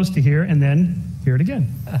you're supposed to hear, and then hear it again.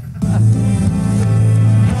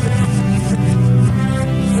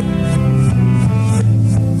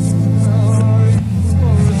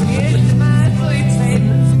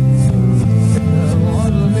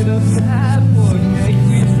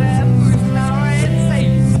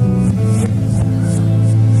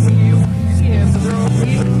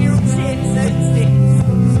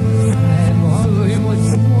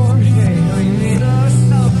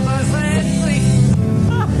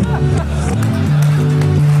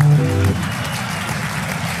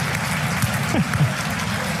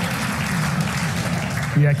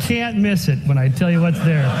 can't miss it when I tell you what's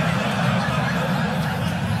there.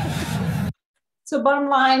 So bottom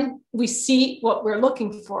line, we see what we're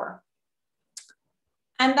looking for.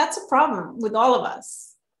 And that's a problem with all of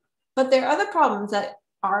us. But there are other problems that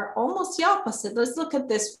are almost the opposite. Let's look at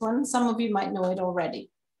this one. Some of you might know it already.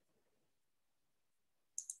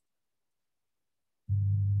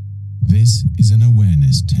 This is an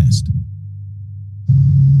awareness test.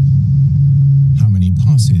 How many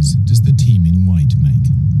passes does the team in white make?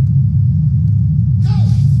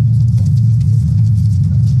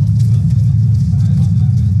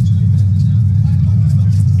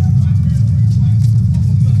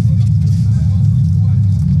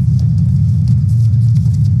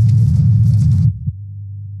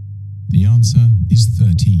 The answer is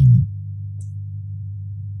 13.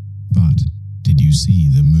 But did you see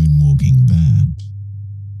the moonwalking bear?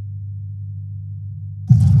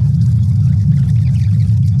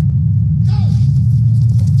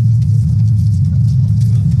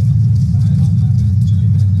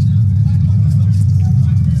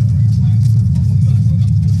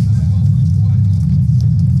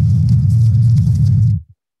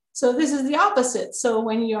 So this is the opposite. So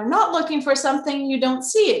when you're not looking for something, you don't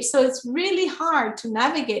see it. So it's really hard to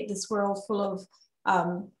navigate this world full of,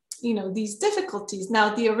 these difficulties.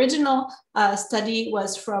 Now, the original study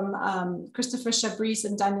was from Christopher Chabris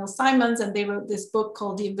and Daniel Simons, and they wrote this book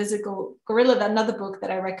called The Invisible Gorilla, another book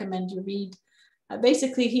that I recommend you read.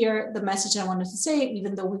 Basically here, the message I wanted to say,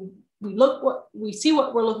 even though we see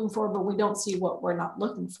what we're looking for, but we don't see what we're not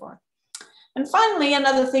looking for. And finally,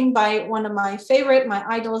 another thing by one of my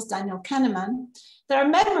idols, Daniel Kahneman, that our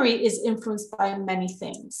memory is influenced by many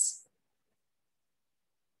things.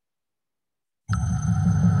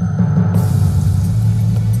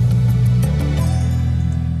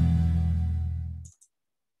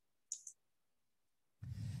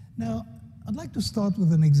 Now, I'd like to start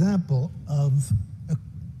with an example of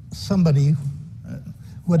somebody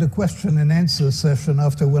who had a question and answer session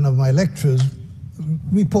after one of my lectures,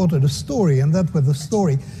 reported a story, and that was the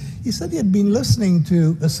story. He said he had been listening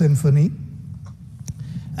to a symphony,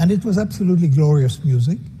 and it was absolutely glorious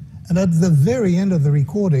music, and at the very end of the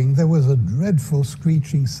recording, there was a dreadful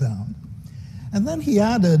screeching sound. And then he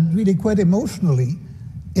added, really quite emotionally,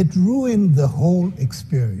 it ruined the whole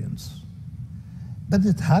experience. But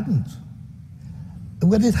it hadn't.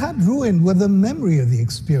 What it had ruined was the memory of the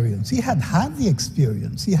experience. He had had the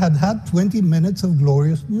experience. He had had 20 minutes of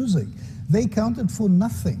glorious music. They counted for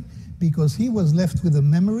nothing because he was left with a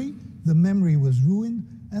memory, the memory was ruined,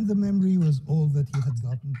 and the memory was all that he had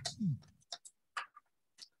gotten to keep.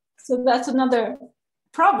 So that's another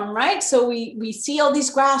problem, right? So we see all these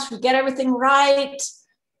graphs, we get everything right,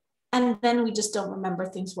 and then we just don't remember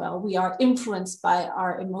things well. We are influenced by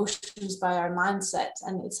our emotions, by our mindset,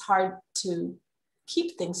 and it's hard to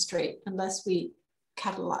keep things straight unless we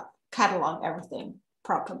catalog everything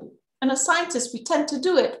properly. And as scientists, we tend to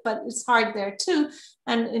do it, but it's hard there too.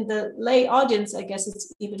 And in the lay audience, I guess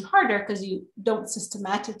it's even harder because you don't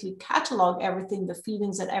systematically catalog everything, the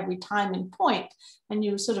feelings at every time and point, and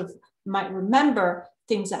you sort of might remember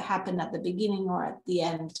things that happen at the beginning or at the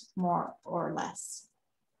end more or less.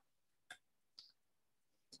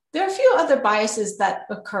 There are a few other biases that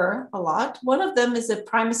occur a lot. One of them is the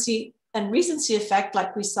primacy and recency effect,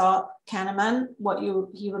 like we saw Kahneman,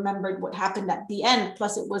 he remembered what happened at the end,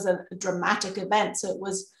 plus it was a dramatic event. So it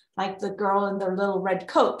was like the girl in their little red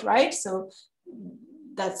coat, right? So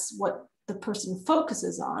that's what the person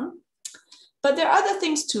focuses on. But there are other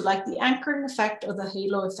things too, like the anchoring effect or the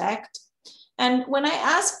halo effect. And when I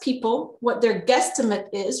ask people what their guesstimate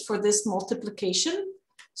is for this multiplication,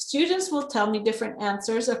 students will tell me different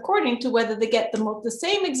answers according to whether they get the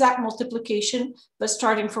same exact multiplication, but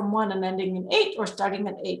starting from 1 and ending in 8, or starting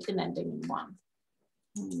at 8 and ending in 1.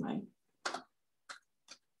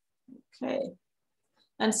 Okay.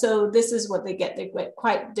 And so this is what they get. They get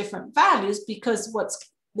quite different values because what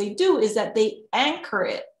they do is that they anchor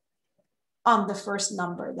it on the first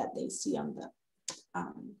number that they see on the,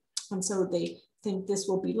 and so they think this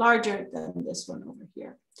will be larger than this one over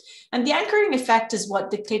here. And the anchoring effect is what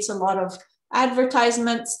dictates a lot of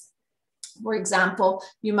advertisements. For example,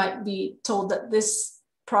 you might be told that this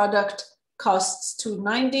product costs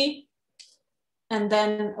 $290. And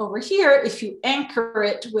then over here, if you anchor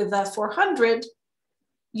it with a 400,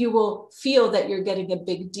 you will feel that you're getting a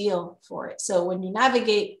big deal for it. So when you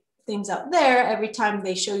navigate things out there, every time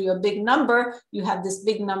they show you a big number, you have this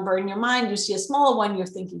big number in your mind, you see a small one, you're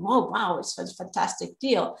thinking, oh, wow, it's a fantastic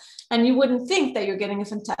deal. And you wouldn't think that you're getting a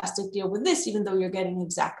fantastic deal with this, even though you're getting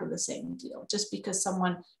exactly the same deal, just because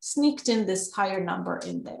someone sneaked in this higher number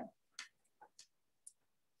in there.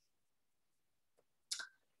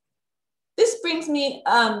 brings me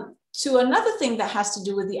to another thing that has to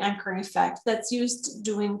do with the anchoring effect that's used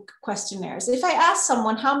doing questionnaires. If I ask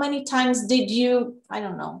someone, how many times did you, I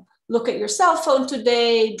don't know, look at your cell phone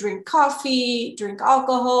today, drink coffee, drink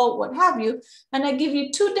alcohol, what have you, and I give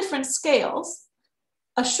you two different scales,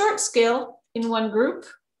 a short scale in one group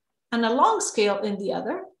and a long scale in the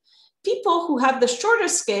other, people who have the shorter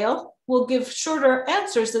scale will give shorter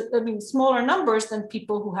answers, smaller numbers than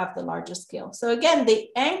people who have the larger scale. So again, they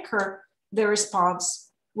anchor their response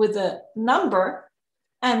with a number,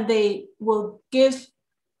 and they will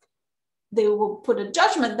put a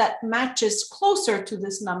judgment that matches closer to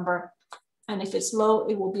this number. And if it's low,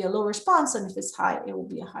 it will be a low response. And if it's high, it will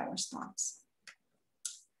be a high response.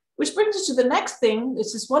 Which brings us to the next thing.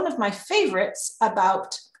 This is one of my favorites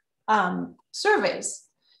about surveys.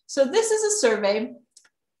 So this is a survey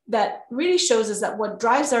that really shows us that what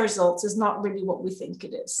drives our results is not really what we think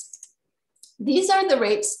it is. These are the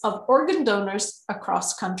rates of organ donors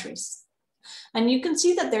across countries. And you can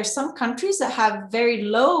see that there's some countries that have very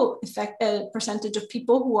low percentage of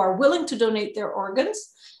people who are willing to donate their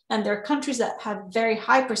organs. And there are countries that have very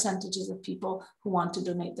high percentages of people who want to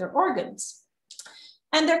donate their organs.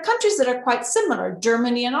 And there are countries that are quite similar,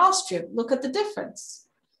 Germany and Austria. Look at the difference.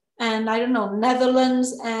 And I don't know,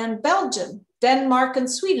 Netherlands and Belgium, Denmark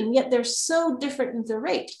and Sweden, yet they're so different in their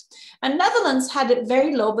rate. And Netherlands had it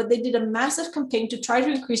very low, but they did a massive campaign to try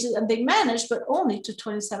to increase it, and they managed, but only to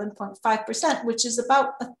 27.5%, which is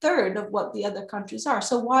about a third of what the other countries are.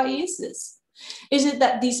 So why is this? Is it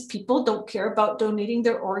that these people don't care about donating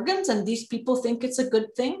their organs and these people think it's a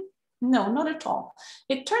good thing? No, not at all.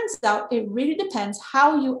 It turns out it really depends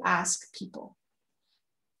how you ask people.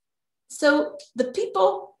 So the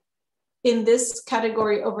people in this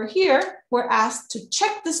category over here were asked to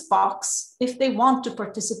check this box if they want to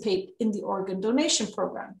participate in the organ donation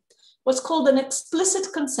program. What's called an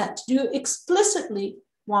explicit consent. Do you explicitly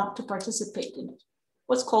want to participate in it?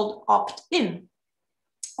 What's called opt-in.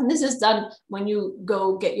 And this is done when you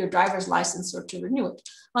go get your driver's license or to renew it.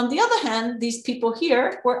 On the other hand, these people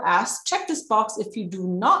here were asked, check this box if you do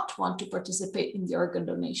not want to participate in the organ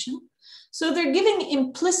donation. So they're giving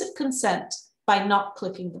implicit consent by not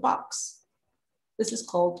clicking the box. This is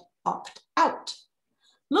called opt-out.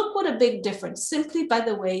 Look what a big difference, simply by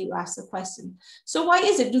the way you ask the question. So why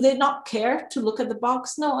is it? Do they not care to look at the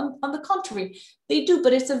box? No, on the contrary, they do,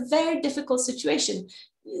 but it's a very difficult situation.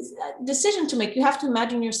 Decision to make. You have to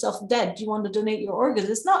imagine yourself dead. Do you want to donate your organs?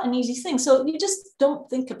 It's not an easy thing. So you just don't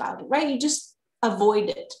think about it, right? You just avoid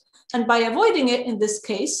it. And by avoiding it in this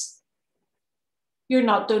case, you're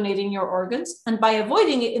not donating your organs. And by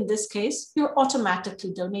avoiding it in this case, you're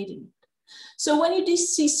automatically donating it. So when you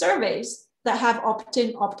see surveys that have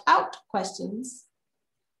opt-in, opt-out questions,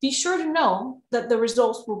 be sure to know that the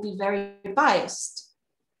results will be very biased.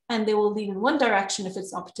 And they will lean in one direction if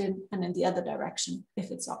it's opt-in and in the other direction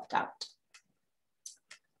if it's opt-out.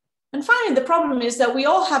 And finally, the problem is that we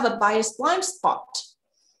all have a biased blind spot.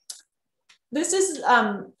 This is,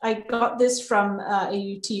 I got this from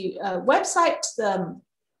a UT website,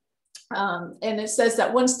 and it says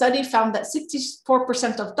that one study found that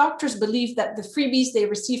 64% of doctors believe that the freebies they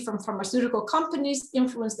receive from pharmaceutical companies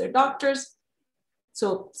influence their doctors.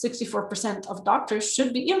 So 64% of doctors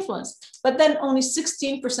should be influenced, but then only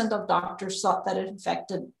 16% of doctors thought that it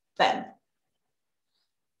affected them.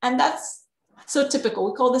 And that's so typical.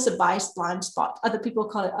 We call this a biased blind spot. Other people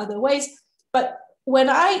call it other ways. But when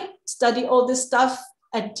I study all this stuff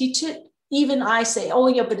and teach it, even I say, oh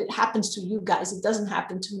yeah, but it happens to you guys. It doesn't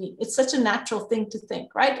happen to me. It's such a natural thing to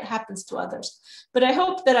think, right? It happens to others. But I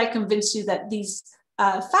hope that I convince you that these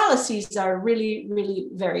fallacies are really, really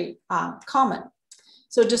very common.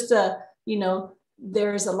 So just,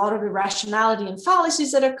 there's a lot of irrationality and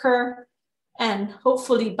fallacies that occur. And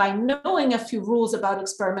hopefully by knowing a few rules about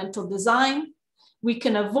experimental design, we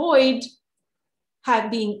can avoid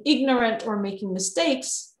being ignorant or making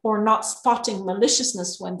mistakes or not spotting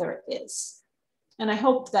maliciousness when there is. And I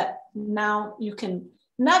hope that now you can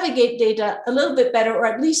navigate data a little bit better, or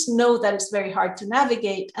at least know that it's very hard to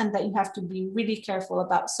navigate and that you have to be really careful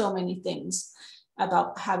about so many things,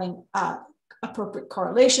 about having appropriate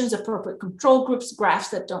correlations, appropriate control groups, graphs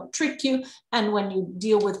that don't trick you. And when you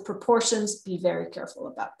deal with proportions, be very careful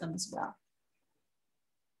about them as well.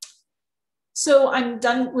 So I'm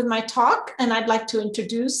done with my talk and I'd like to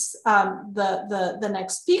introduce the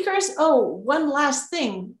next speakers. Oh, one last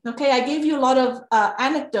thing. Okay, I gave you a lot of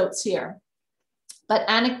anecdotes here, but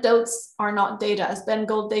anecdotes are not data. As Ben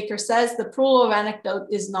Goldacre says, the pool of anecdote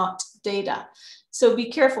is not data. So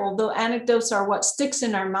be careful, though anecdotes are what sticks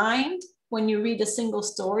in our mind. When you read a single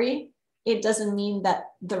story, it doesn't mean that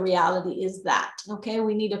the reality is that, okay?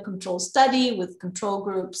 We need a control study with control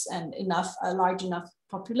groups and a large enough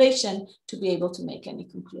population to be able to make any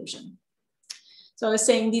conclusion. So I was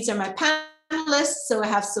saying, these are my panelists. So I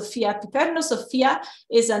have Sofia Piperno. Sofia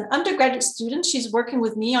is an undergraduate student. She's working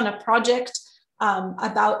with me on a project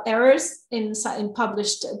about errors in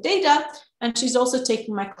published data. And she's also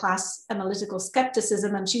taking my class, Analytical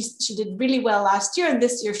Skepticism. And she did really well last year. And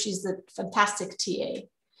this year, she's the fantastic TA.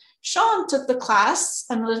 Sean took the class,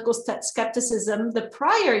 Analytical Skepticism, the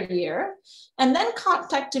prior year, and then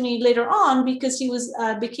contacted me later on because he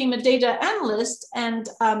became a data analyst, and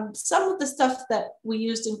some of the stuff that we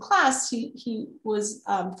used in class, he was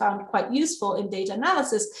found quite useful in data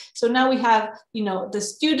analysis. So now we have, the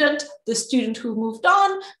student who moved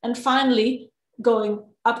on, and finally going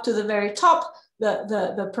up to the very top,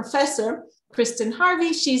 the professor, Kristen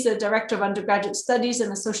Harvey. She's a director of undergraduate studies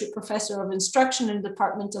and associate professor of instruction in the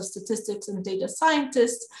Department of Statistics and Data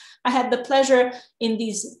Scientists. I had the pleasure in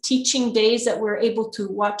these teaching days that we're able to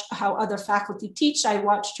watch how other faculty teach. I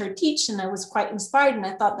watched her teach and I was quite inspired, and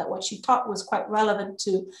I thought that what she taught was quite relevant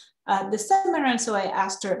to the seminar, and so I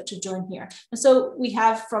asked her to join here. And so we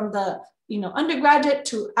have from the undergraduate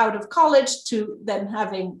to out of college to then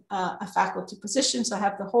having a faculty position. So I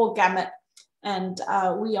have the whole gamut. And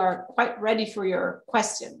we are quite ready for your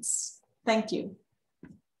questions. Thank you.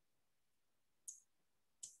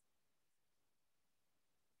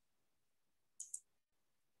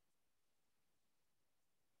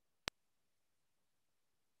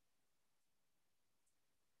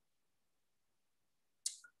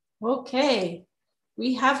 Okay,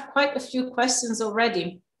 we have quite a few questions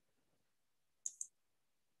already.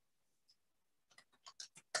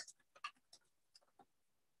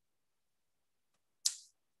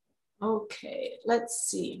 Okay, let's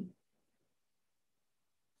see.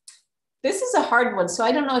 This is a hard one, so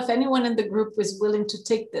I don't know if anyone in the group is willing to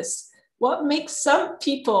take this. What makes some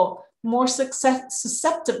people more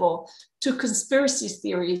susceptible to conspiracy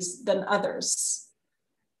theories than others?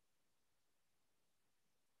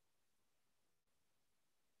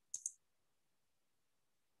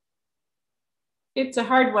 It's a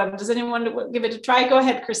hard one. Does anyone give it a try? Go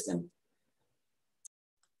ahead, Kristen.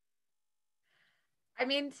 I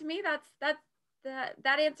mean, to me,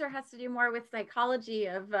 that answer has to do more with psychology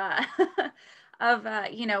of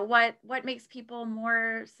what makes people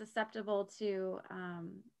more susceptible to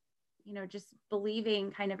just believing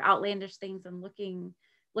kind of outlandish things and looking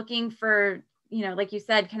for like you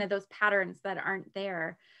said, kind of those patterns that aren't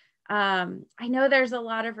there. I know there's a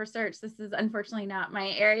lot of research. This is unfortunately not my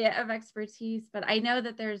area of expertise, but I know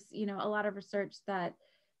that there's a lot of research that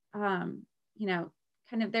kind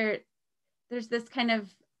of there's this kind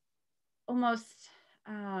of almost,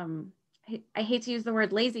 I hate to use the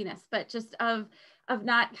word laziness, but just of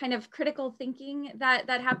not kind of critical thinking that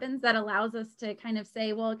happens, that allows us to kind of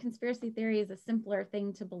say, well, conspiracy theory is a simpler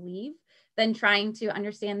thing to believe than trying to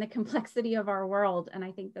understand the complexity of our world. And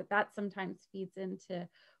I think that sometimes feeds into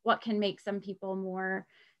what can make some people more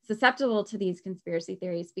susceptible to these conspiracy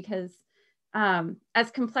theories, because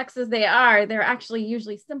as complex as they are, they're actually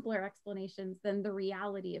usually simpler explanations than the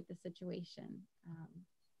reality of the situation.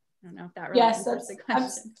 I don't know if that really answers the question.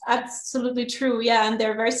 Yes, that's absolutely true. Yeah, and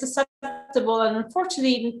they're very susceptible, and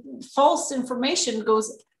unfortunately, false information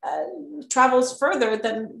travels further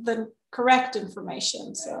than correct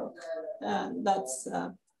information. So that's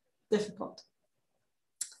difficult.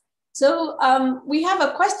 So we have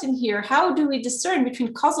a question here. How do we discern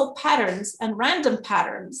between causal patterns and random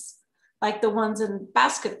patterns, like the ones in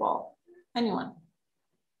basketball? Anyone?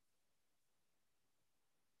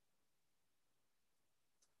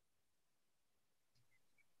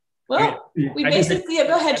 Well, we basically,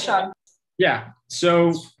 go ahead, Sean. Yeah,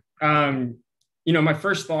 so, my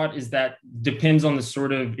first thought is that depends on the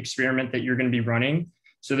sort of experiment that you're going to be running.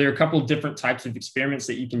 So there are a couple of different types of experiments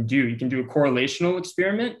that you can do. You can do a correlational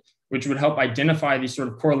experiment, which would help identify these sort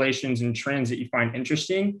of correlations and trends that you find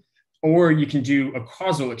interesting. Or you can do a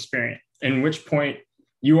causal experiment, in which point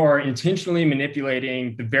you are intentionally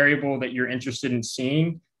manipulating the variable that you're interested in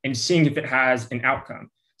seeing and seeing if it has an outcome.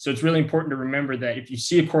 So it's really important to remember that if you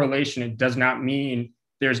see a correlation, it does not mean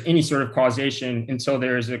there's any sort of causation until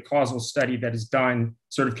there is a causal study that is done,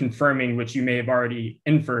 sort of confirming what you may have already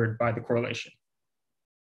inferred by the correlation.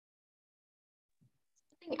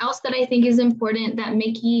 Something else that I think is important that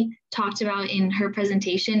Micky talked about in her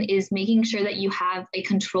presentation is making sure that you have a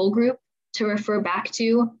control group to refer back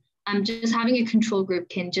to. Just having a control group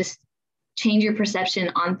can just change your perception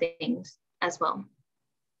on things as well.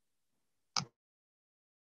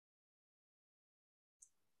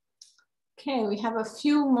 Okay, we have a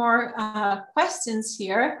few more questions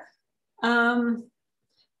here.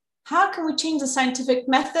 How can we change the scientific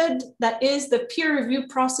method, that is the peer review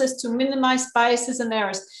process, to minimize biases and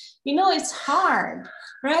errors? You know, it's hard,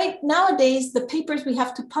 right? Nowadays, the papers we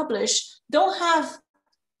have to publish don't have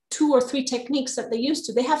 2 or 3 techniques that they used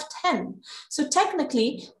to. They have 10. So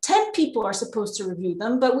technically, 10 people are supposed to review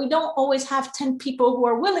them, but we don't always have 10 people who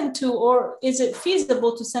are willing to, or is it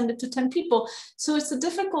feasible to send it to 10 people? So it's a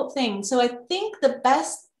difficult thing. So I think the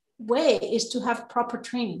best way is to have proper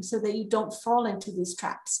training so that you don't fall into these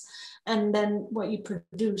traps. And then what you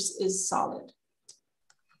produce is solid.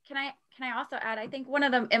 Can I also add, I think one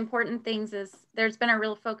of the important things is there's been a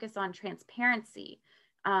real focus on transparency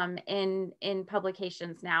in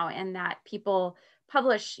publications now, and that people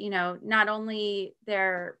publish, you know, not only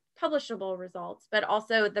their publishable results, but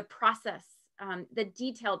also the process, the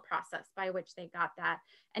detailed process by which they got that,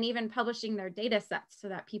 and even publishing their data sets so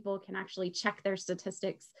that people can actually check their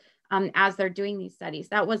statistics as they're doing these studies.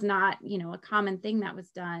 That was not, you know, a common thing that was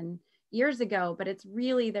done years ago, but it's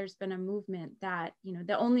really, there's been a movement that, you know,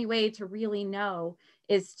 the only way to really know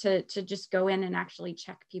is to just go in and actually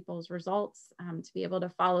check people's results, to be able to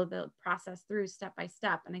follow the process through step by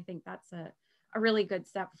step. And I think that's a really good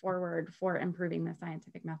step forward for improving the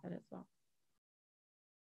scientific method as well.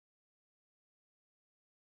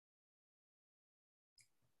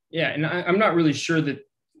 Yeah, and I'm not really sure that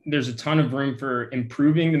there's a ton of room for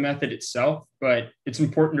improving the method itself, but it's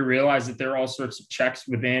important to realize that there are all sorts of checks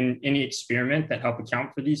within any experiment that help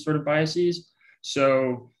account for these sort of biases.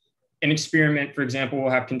 So an experiment, for example, will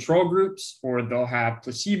have control groups, or they'll have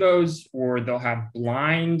placebos, or they'll have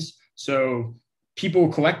blinds. So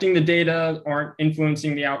people collecting the data aren't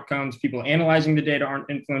influencing the outcomes, people analyzing the data aren't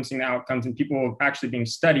influencing the outcomes, and people actually being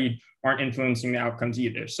studied aren't influencing the outcomes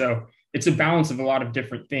either. So it's a balance of a lot of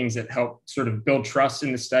different things that help sort of build trust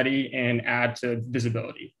in the study and add to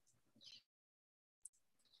visibility.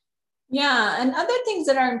 Yeah, and other things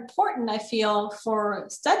that are important, I feel, for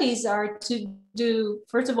studies are to do,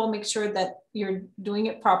 first of all, make sure that you're doing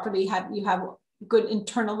it properly, you have good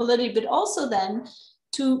internal validity, but also then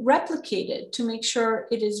to replicate it, to make sure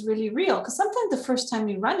it is really real. Because sometimes the first time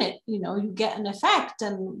you run it, you know, you get an effect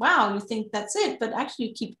and wow, you think that's it, but actually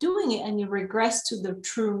you keep doing it and you regress to the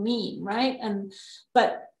true mean, right?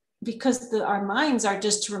 But because our minds are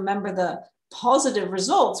just to remember the positive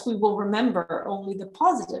results, we will remember only the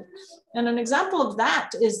positive. And an example of that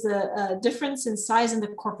is the difference in size in the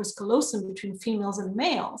corpus callosum between females and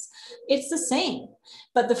males. It's the same,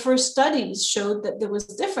 but the first studies showed that there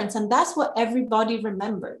was a difference, and that's what everybody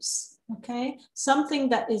remembers, okay? Something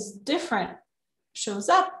that is different shows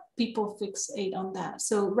up, people fixate on that.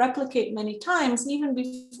 So replicate many times, even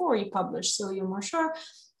before you publish, so you're more sure,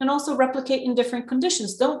 and also replicate in different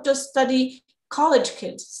conditions. Don't just study college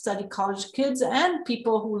kids, study college kids and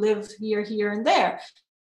people who live here, and there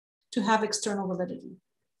to have external validity.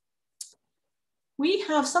 We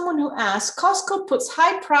have someone who asks, Costco puts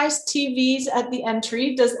high-priced TVs at the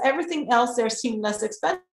entry. Does everything else there seem less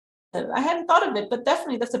expensive? I hadn't thought of it, but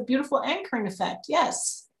definitely that's a beautiful anchoring effect,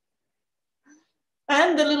 yes.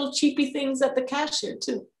 And the little cheapy things at the cashier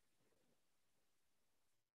too.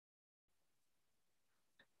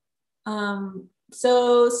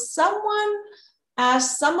 So someone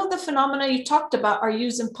asked, some of the phenomena you talked about are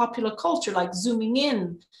used in popular culture, like zooming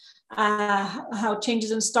in, how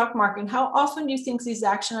changes in stock market. How often do you think these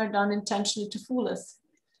actions are done intentionally to fool us?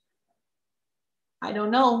 I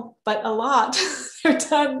don't know, but a lot. They're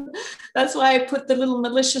done. That's why I put the little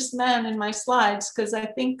malicious man in my slides, because I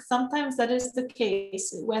think sometimes that is the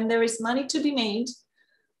case. When there is money to be made,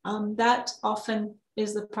 that often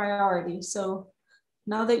is the priority. So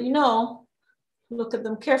now that you know, look at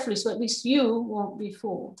them carefully so at least you won't be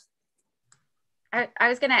fooled. I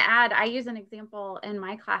was going to add, I use an example in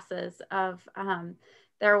my classes of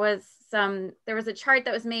there was a chart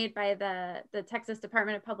that was made by the Texas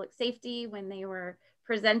Department of Public Safety when they were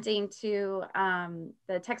presenting to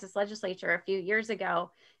the Texas legislature a few years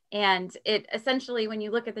ago. And it essentially, when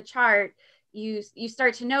you look at the chart, you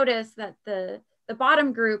start to notice that the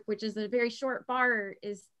bottom group, which is a very short bar,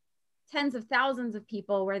 is tens of thousands of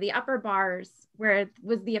people, where the upper bars, where it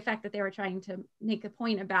was the effect that they were trying to make a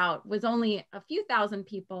point about, was only a few thousand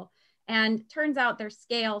people. And turns out their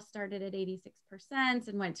scale started at 86%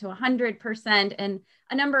 and went to 100%. And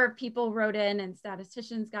a number of people wrote in, and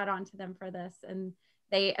statisticians got onto them for this, and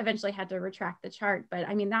they eventually had to retract the chart. But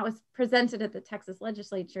I mean, that was presented at the Texas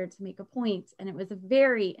legislature to make a point, and it was a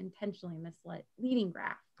very intentionally misleading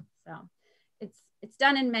graph. So it's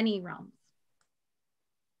done in many realms.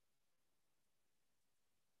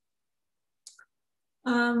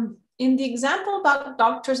 In the example about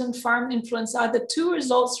doctors and farm influence, are the two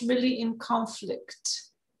results really in conflict?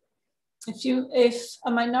 If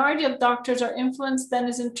a minority of doctors are influenced, then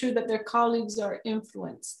isn't true that their colleagues are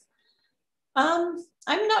influenced. I'm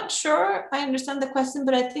not sure I understand the question,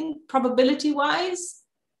 but I think probability-wise,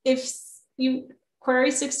 if you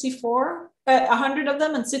query 100 of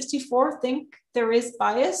them and 64 think there is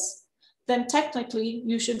bias, then technically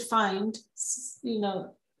you should find,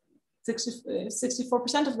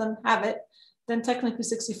 64% of them have it, then technically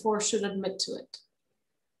 64 should admit to it.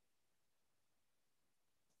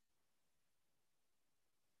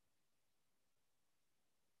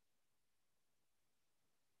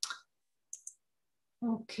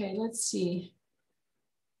 Okay, let's see.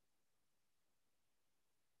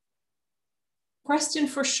 Question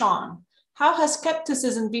for Sean. How has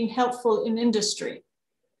skepticism been helpful in industry?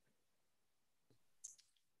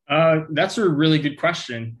 That's a really good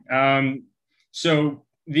question. So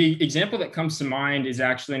the example that comes to mind is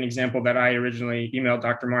actually an example that I originally emailed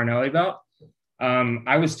Dr. Marinelli about.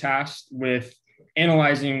 I was tasked with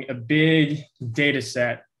analyzing a big data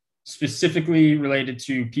set specifically related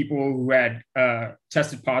to people who had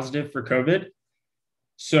tested positive for COVID.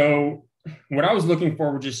 So what I was looking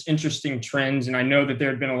for were just interesting trends. And I know that there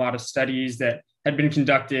had been a lot of studies that had been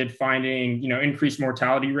conducted finding, increased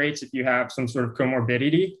mortality rates if you have some sort of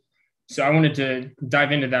comorbidity. So I wanted to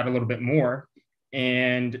dive into that a little bit more.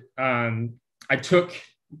 And I took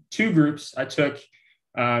two groups. I took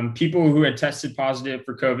people who had tested positive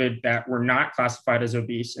for COVID that were not classified as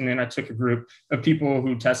obese. And then I took a group of people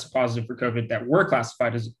who tested positive for COVID that were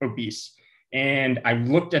classified as obese. And I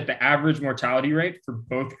looked at the average mortality rate for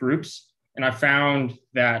both groups. And I found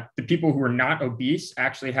that the people who were not obese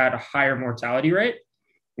actually had a higher mortality rate,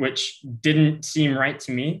 which didn't seem right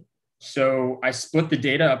to me. So I split the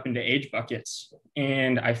data up into age buckets.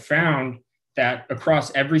 And I found that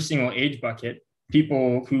across every single age bucket,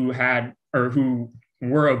 people who had or who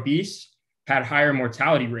were obese had higher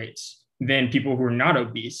mortality rates than people who were not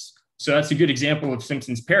obese. So that's a good example of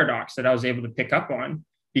Simpson's paradox that I was able to pick up on,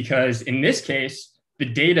 because in this case, the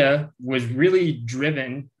data was really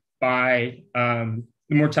driven by the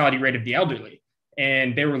mortality rate of the elderly.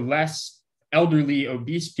 And there were less elderly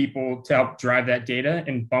obese people to help drive that data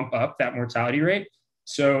and bump up that mortality rate.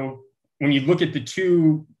 So when you look at the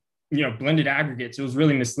two, blended aggregates, it was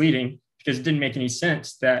really misleading because it didn't make any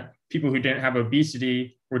sense that people who didn't have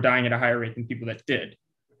obesity were dying at a higher rate than people that did.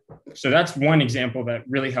 So that's one example that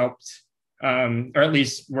really helped, or at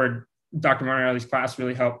least where Dr. Marinelli's class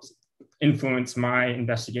really helped influence my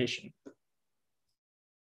investigation.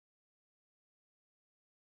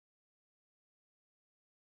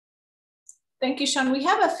 Thank you, Sean. We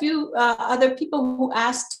have a few other people who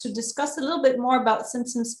asked to discuss a little bit more about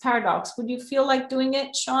Simpson's paradox. Would you feel like doing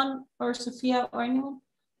it, Sean or Sophia or anyone?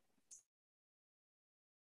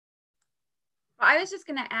 I was just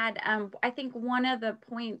going to add, I think one of the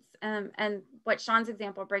points and what Sean's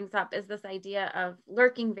example brings up is this idea of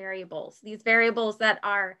lurking variables, these variables that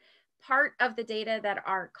are part of the data that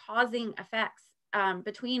are causing effects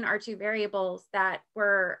between our two variables that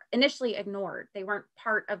were initially ignored. They weren't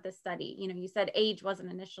part of the study. You said age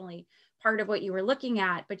wasn't initially part of what you were looking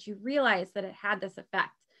at, but you realized that it had this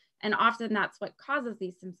effect. And often that's what causes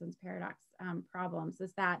these Simpson's paradox problems,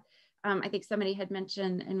 is that I think somebody had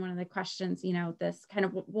mentioned in one of the questions, this kind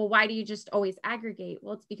of, well, why do you just always aggregate?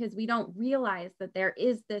 Well, it's because we don't realize that there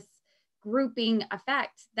is this grouping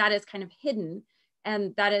effect that is kind of hidden,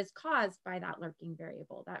 and that is caused by that lurking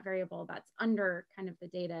variable, that variable that's under kind of the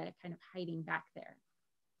data kind of hiding back there.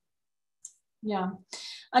 Yeah.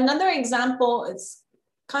 Another example, it's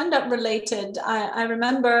kind of related. I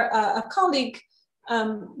remember a colleague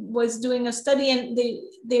was doing a study, and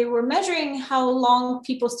they were measuring how long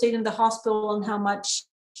people stayed in the hospital and how much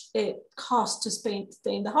it cost to stay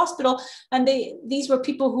in the hospital. And these were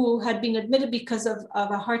people who had been admitted because of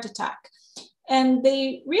a heart attack. And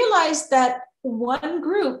they realized that one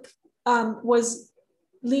group was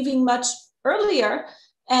leaving much earlier,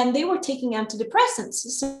 and they were taking antidepressants.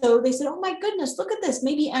 So they said, oh my goodness, look at this.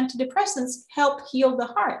 Maybe antidepressants help heal the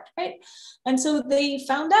heart, right? And so they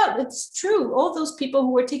found out it's true. All those people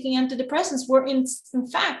who were taking antidepressants were in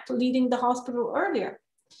fact leaving the hospital earlier.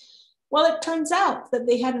 Well, it turns out that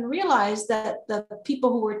they hadn't realized that the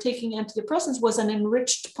people who were taking antidepressants was an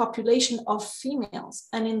enriched population of females.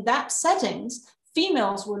 And in that settings,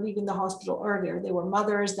 females were leaving the hospital earlier. They were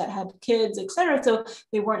mothers that had kids, etc. So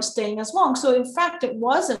they weren't staying as long. So in fact, it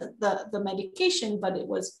wasn't the medication, but it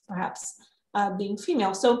was perhaps being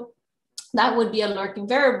female. So that would be a lurking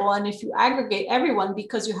variable. And if you aggregate everyone,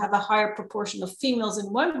 because you have a higher proportion of females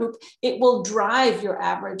in one group, it will drive your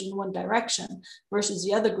average in one direction versus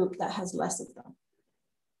the other group that has less of them.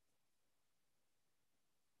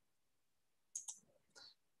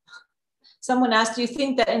 Someone asked, do you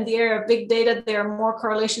think that in the area of big data, there are more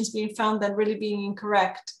correlations being found than really being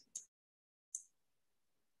incorrect?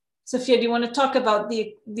 Sophia, do you want to talk about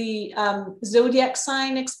the zodiac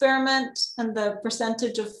sign experiment and the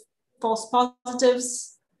percentage of false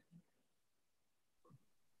positives?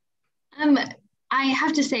 I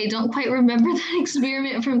have to say, don't quite remember that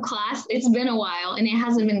experiment from class. It's been a while and it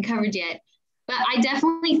hasn't been covered yet. But I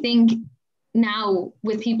definitely think now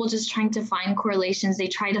with people just trying to find correlations, they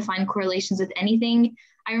try to find correlations with anything.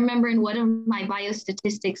 I remember in one of my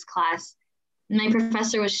biostatistics class, my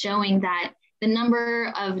professor was showing that the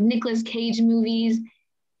number of Nicolas Cage movies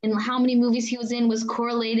and how many movies he was in was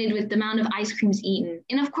correlated with the amount of ice creams eaten.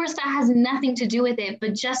 And of course that has nothing to do with it,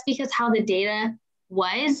 but just because how the data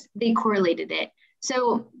was, they correlated it.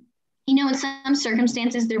 So, you know, in some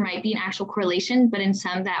circumstances, there might be an actual correlation, but in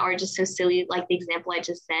some that are just so silly, like the example I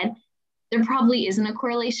just said, there probably isn't a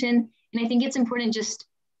correlation. And I think it's important just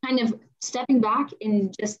kind of stepping back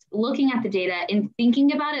and just looking at the data and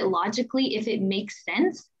thinking about it logically if it makes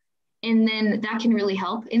sense. And then that can really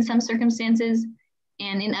help in some circumstances.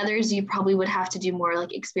 And in others, you probably would have to do more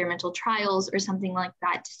like experimental trials or something like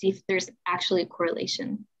that to see if there's actually a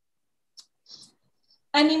correlation.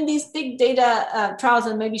 And in these big data trials,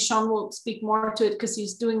 and maybe Sean will speak more to it because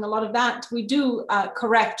he's doing a lot of that, we do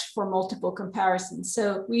correct for multiple comparisons.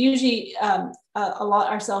 So we usually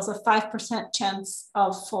allot ourselves a 5% chance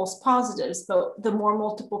of false positives, but the more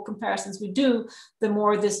multiple comparisons we do, the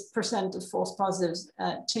more this percent of false positives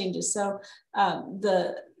changes. So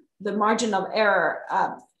the margin of error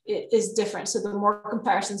is different. So the more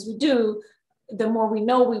comparisons we do, the more we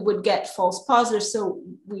know we would get false positives, so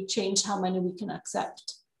we change how many we can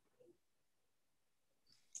accept.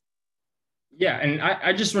 Yeah, and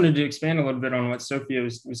I just wanted to expand a little bit on what Sophia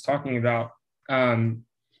was talking about.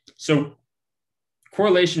 So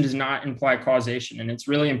correlation does not imply causation, and it's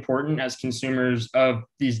really important as consumers of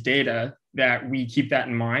these data that we keep that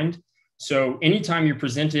in mind. So anytime you're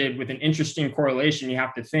presented with an interesting correlation, you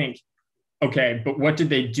have to think, okay, but what did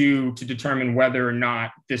they do to determine whether or not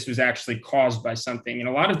this was actually caused by something? And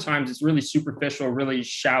a lot of times it's really superficial, really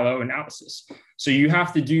shallow analysis. So you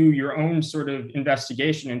have to do your own sort of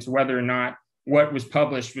investigation into whether or not what was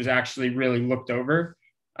published was actually really looked over.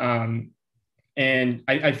 And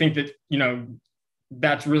I think that, you know,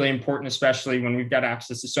 that's really important, especially when we've got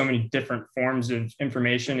access to so many different forms of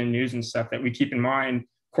information and news and stuff, that we keep in mind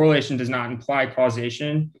correlation does not imply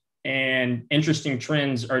causation. And interesting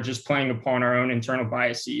trends are just playing upon our own internal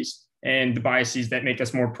biases and the biases that make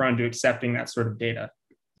us more prone to accepting that sort of data.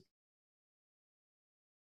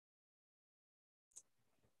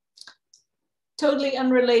 Totally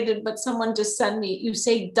unrelated, but someone just sent me, you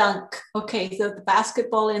say dunk. Okay, so the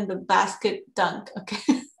basketball in the basket dunk.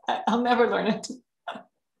 Okay, I'll never learn it.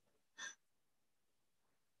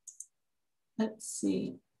 Let's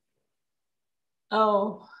see.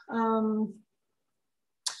 Oh,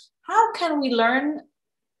 how can we learn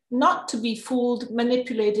not to be fooled,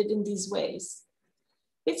 manipulated in these ways?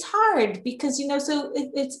 It's hard because, you know, so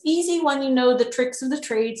it's easy when you know the tricks of the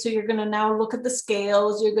trade. So you're going to now look at the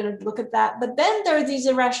scales, you're going to look at that. But then there are these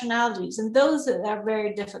irrationalities, and those are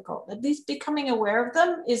very difficult. At least becoming aware of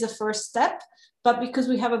them is a first step. But because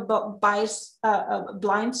we have a bias, a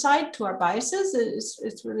blind side to our biases,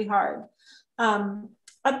 it's really hard.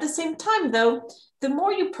 At the same time, though, the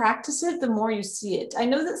more you practice it, the more you see it. I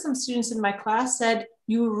know that some students in my class said,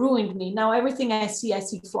 you ruined me. Now everything I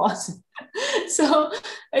see flaws. So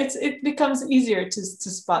it becomes easier to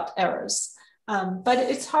spot errors, but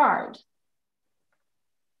it's hard.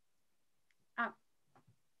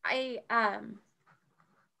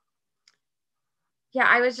 Yeah,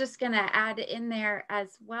 I was just going to add in there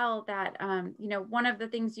as well that, you know, one of the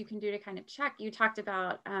things you can do to kind of check, you talked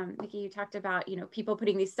about, Micky, you talked about, you know, people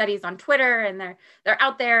putting these studies on Twitter and they're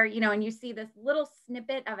out there, you know, and you see this little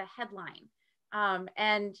snippet of a headline.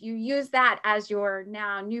 And you use that as your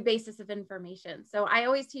now new basis of information. So I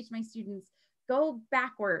always teach my students, go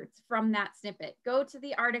backwards from that snippet, go to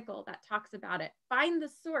the article that talks about it, find the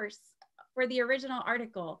source for the original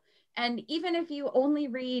article. And even if you only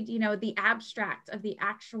read, you know, the abstract of the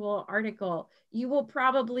actual article, you will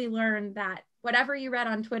probably learn that whatever you read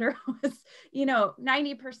on Twitter was, you know,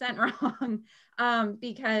 90% wrong,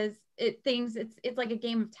 because it's like a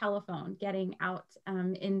game of telephone getting out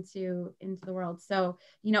into the world. So,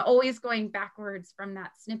 you know, always going backwards from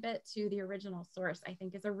that snippet to the original source, I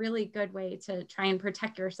think is a really good way to try and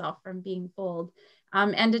protect yourself from being fooled,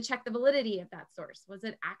 and to check the validity of that source. Was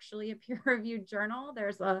it actually a peer-reviewed journal?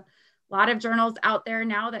 There's a lot of journals out there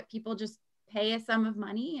now that people just pay a sum of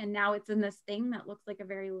money, and now it's in this thing that looks like a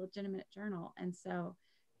very legitimate journal. And so,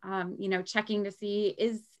 you know, checking to see,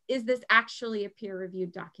 is is this actually a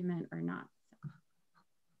peer-reviewed document or not?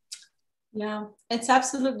 Yeah, it's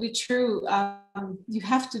absolutely true. You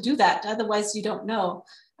have to do that, otherwise you don't know.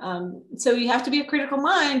 So you have to be a critical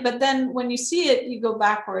mind, but then when you see it, you go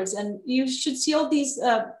backwards, and you should see all these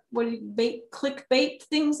clickbait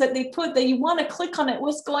things that they put that you want to click on it,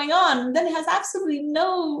 what's going on, and then it has absolutely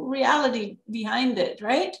no reality behind it,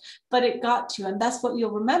 right? But it got you, and that's what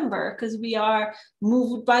you'll remember, because we are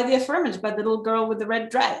moved by the affirmative, by the little girl with the red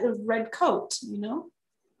dress, red coat, you know?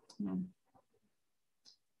 Yeah.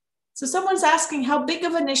 So someone's asking, how big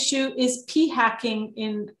of an issue is p-hacking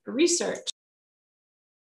in research?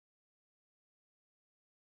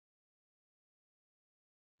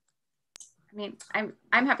 I mean,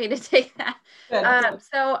 I'm happy to take that. Good.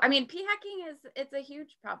 So, I mean, p-hacking it's a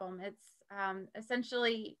huge problem. It's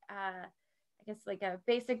essentially, I guess, like a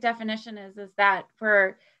basic definition is that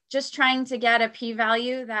we're just trying to get a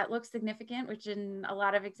p-value that looks significant, which in a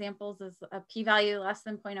lot of examples is a p-value less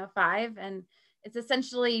than 0.05, and it's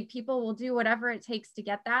essentially people will do whatever it takes to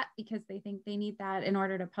get that because they think they need that in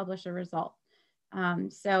order to publish a result.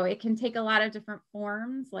 So it can take a lot of different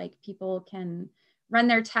forms, like people can run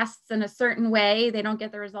their tests in a certain way, they don't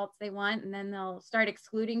get the results they want, and then they'll start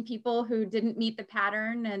excluding people who didn't meet the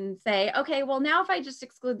pattern and say, okay, well, now if I just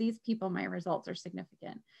exclude these people, my results are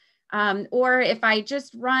significant. Or if I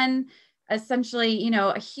just run essentially, you know,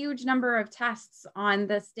 a huge number of tests on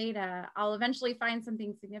this data, I'll eventually find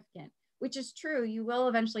something significant, which is true. You will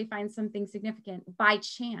eventually find something significant by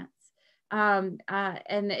chance. And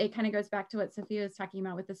it kind of goes back to what Sophia was talking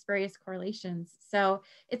about with the spurious correlations. So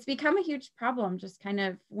it's become a huge problem, just kind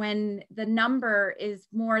of when the number is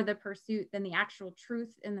more the pursuit than the actual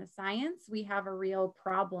truth in the science, we have a real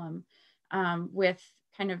problem with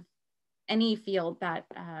kind of any field that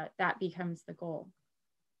that becomes the goal.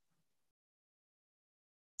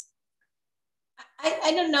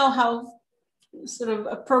 I don't know how sort of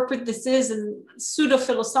appropriate this is and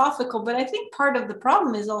pseudo-philosophical, but I think part of the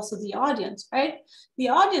problem is also the audience, right? The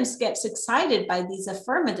audience gets excited by these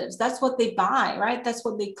affirmatives. That's what they buy, right? That's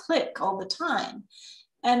what they click all the time.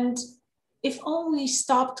 And if only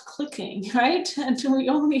stopped clicking, right? And we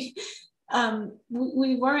only,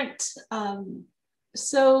 we weren't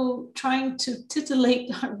so trying to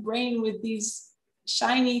titillate our brain with these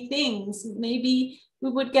shiny things, maybe we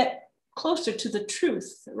would get closer to the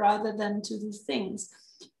truth rather than to these things.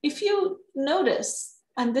 If you notice,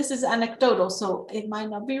 and this is anecdotal, so it might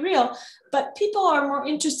not be real, but people are more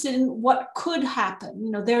interested in what could happen.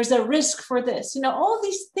 You know, there's a risk for this, you know, all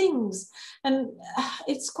these things. And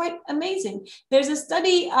it's quite amazing. There's a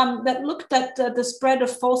study that looked at the spread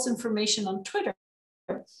of false information on Twitter.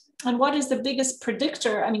 And what is the biggest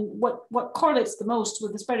predictor? I mean, what correlates the most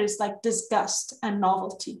with the spread is like disgust and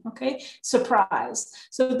novelty, okay? Surprise.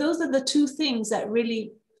 So those are the two things that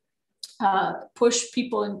really push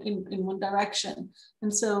people in one direction.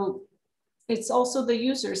 And so it's also the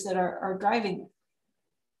users that are driving it.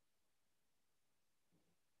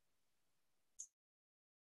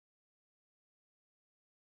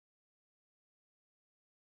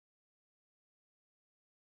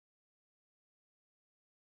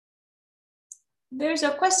 There's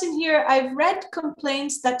a question here. I've read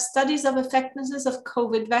complaints that studies of effectiveness of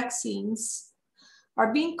COVID vaccines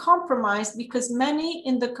are being compromised because many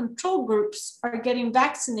in the control groups are getting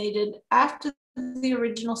vaccinated after the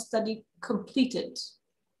original study completed.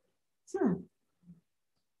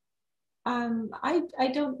 I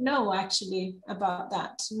don't know actually about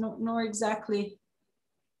that, nor exactly.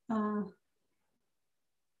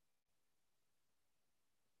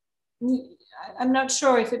 I'm not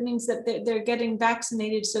sure if it means that they're getting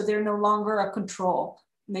vaccinated so they're no longer a control.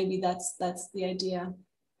 Maybe that's the idea.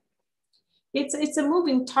 It's a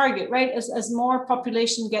moving target, right? As more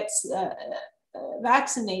population gets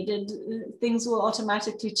vaccinated, things will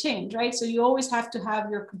automatically change, right? So you always have to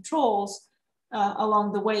have your controls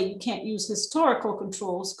along the way. You can't use historical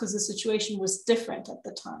controls because the situation was different at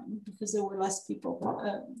the time because there were less people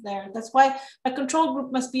there. That's why a control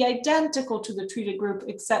group must be identical to the treated group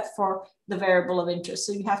except for the variable of interest.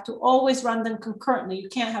 So you have to always run them concurrently. You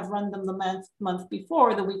can't have run them the month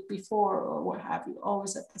before, the week before, or what have you,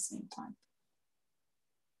 always at the same time.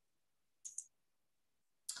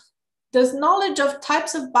 Does knowledge of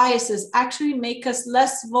types of biases actually make us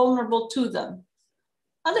less vulnerable to them?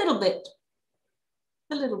 A little bit.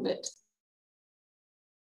 A little bit.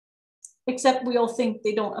 Except we all think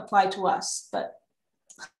they don't apply to us, but.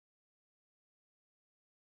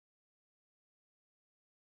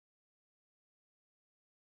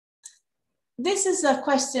 This is a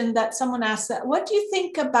question that someone asked. What do you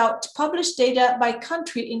think about published data by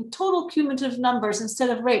country in total cumulative numbers instead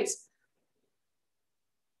of rates?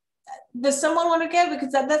 does someone want to get,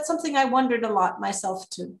 because that's something I wondered a lot myself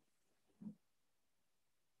too.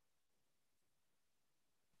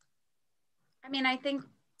 I mean, I think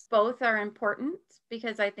both are important,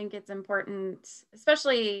 because I think it's important,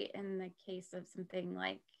 especially in the case of something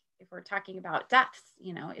like, if we're talking about deaths,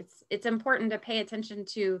 you know, it's important to pay attention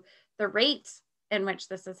to the rate in which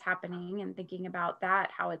this is happening and thinking about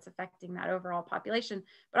that, how it's affecting that overall population,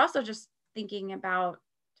 but also just thinking about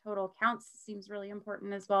total counts seems really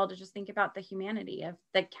important as well, to just think about the humanity of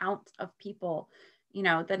the count of people, you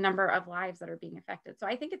know, the number of lives that are being affected. So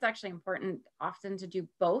I think it's actually important often to do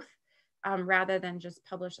both, rather than just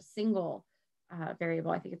publish a single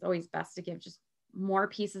variable. I think it's always best to give just more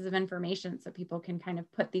pieces of information so people can kind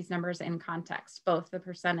of put these numbers in context, both the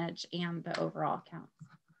percentage and the overall count.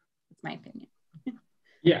 That's my opinion.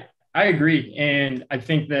 Yeah, I agree. And I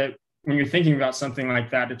think that when you're thinking about something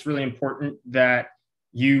like that, it's really important that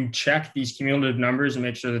you check these cumulative numbers and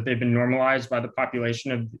make sure that they've been normalized by the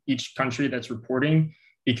population of each country that's reporting.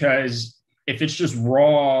 Because if it's just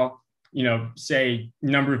raw, you know, say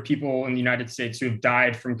number of people in the United States who have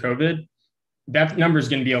died from COVID, that number is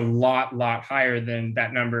going to be a lot higher than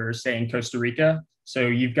that number, say, in Costa Rica. So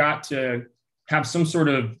you've got to have some sort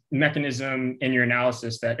of mechanism in your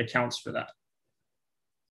analysis that accounts for that.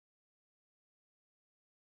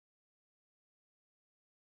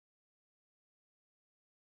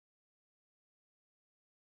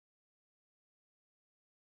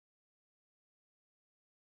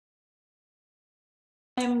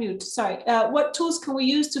 I'm mute, sorry. What tools can we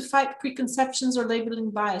use to fight preconceptions or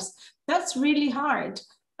labeling bias? That's really hard.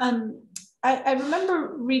 I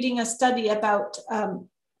remember reading a study about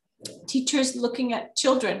teachers looking at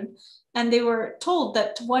children, and they were told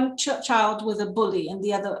that one child was a bully and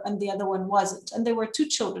the other one wasn't. And there were two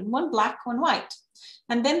children, one black, one white.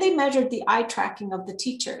 And then they measured the eye tracking of the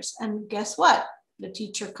teachers. And guess what? The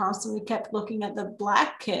teacher constantly kept looking at the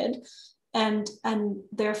black kid, and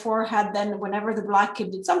therefore had then, whenever the black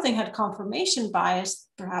kid did something, had confirmation bias,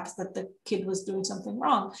 perhaps that the kid was doing something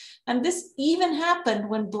wrong. And this even happened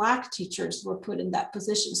when black teachers were put in that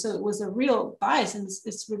position. So it was a real bias, and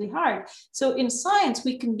it's really hard. So in science,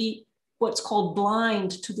 we can be what's called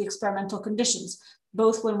blind to the experimental conditions,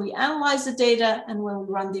 both when we analyze the data and when we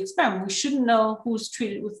run the experiment. We shouldn't know who's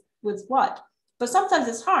treated with what. But sometimes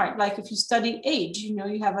it's hard. Like if you study age, you know,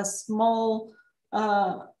 you have a small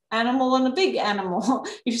animal and a big animal.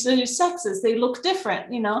 If you study sexes, they look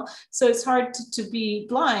different, you know, so it's hard to be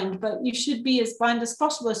blind, but you should be as blind as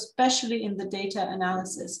possible, especially in the data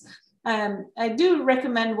analysis. I do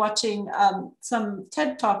recommend watching some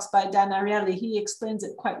TED Talks by Dan Ariely. He explains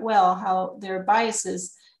it quite well, how there are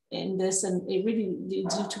biases in this, and it really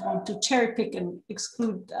leads you to want to cherry pick and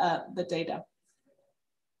exclude the data.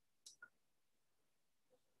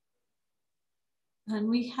 And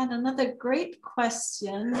we had another great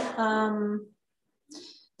question. The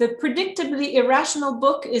Predictably Irrational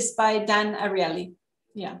book is by Dan Ariely.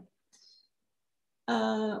 Yeah.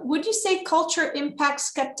 Would you say culture impacts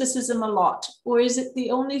skepticism a lot, or is it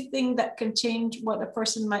the only thing that can change what a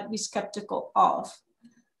person might be skeptical of?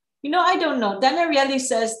 You know, I don't know. Dan Ariely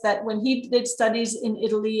says that when he did studies in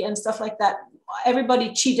Italy and stuff like that,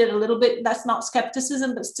 everybody cheated a little bit. That's not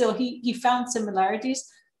skepticism, but still he found similarities.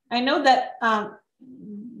 I know that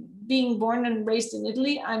being born and raised in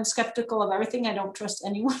Italy, I'm skeptical of everything. I don't trust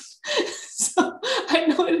anyone. So I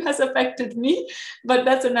know it has affected me, but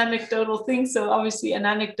that's an anecdotal thing. So obviously an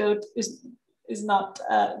anecdote is not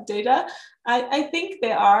data. I think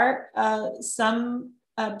there are some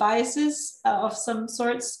biases of some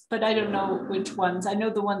sorts, but I don't know which ones. I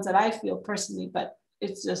know the ones that I feel personally, but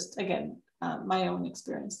it's just, again, my own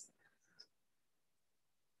experience.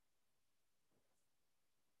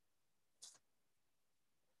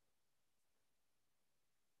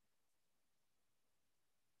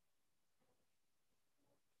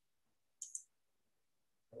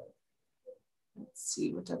 Let's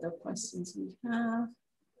see what other questions we have.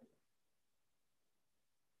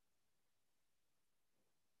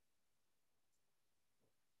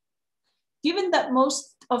 Given that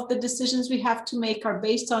most of the decisions we have to make are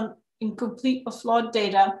based on incomplete or flawed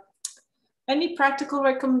data, any practical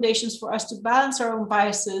recommendations for us to balance our own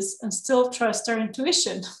biases and still trust our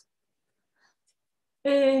intuition?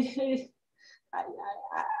 I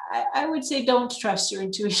would say don't trust your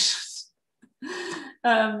intuition.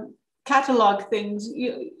 Catalog things,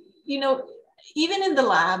 you know, even in the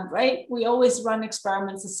lab, right? We always run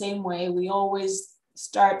experiments the same way. We always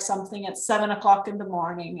start something at 7 o'clock in the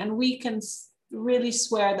morning, and we can really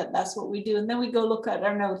swear that that's what we do. And then we go look at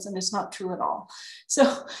our notes and it's not true at all.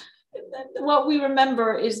 So what we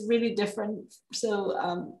remember is really different.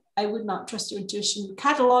 So I would not trust your intuition.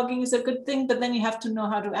 Cataloging is a good thing, but then you have to know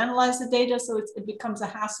how to analyze the data, so it becomes a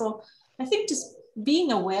hassle. I think just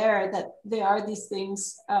being aware that there are these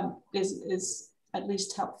things is at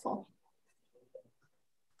least helpful.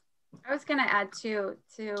 I was going to add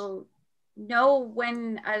to know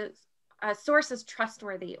when a source is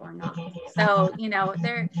trustworthy or not. So, you know,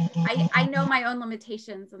 I know my own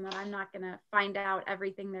limitations, and that I'm not going to find out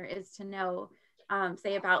everything there is to know,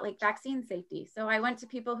 say about like vaccine safety. So I went to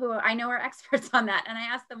people who I know are experts on that, and I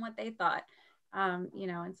asked them what they thought. You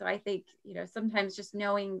know, and so I think, you know, sometimes just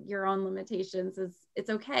knowing your own limitations it's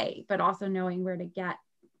okay, but also knowing where to get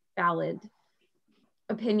valid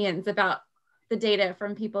opinions about the data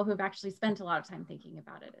from people who've actually spent a lot of time thinking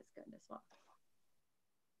about it is good as well.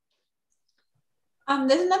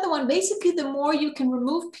 There's another one. Basically, the more you can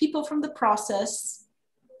remove people from the process,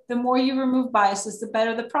 the more you remove biases, the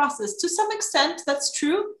better the process. To some extent, that's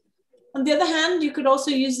true. On the other hand, you could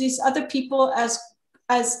also use these other people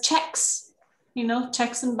as checks, you know,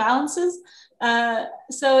 checks and balances.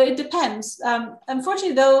 So it depends.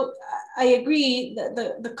 Unfortunately, though, I agree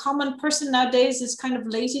that the common person nowadays is kind of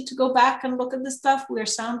lazy to go back and look at this stuff. We're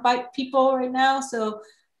soundbite people right now. So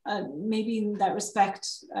maybe in that respect,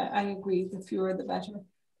 I agree, the fewer the better.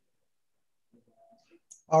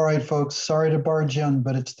 All right, folks, sorry to barge in,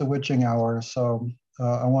 but it's the witching hour. So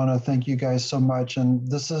I want to thank you guys so much. And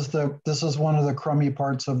this is one of the crummy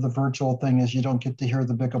parts of the virtual thing, is you don't get to hear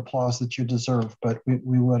the big applause that you deserve, but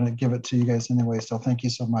we want to give it to you guys anyway. So thank you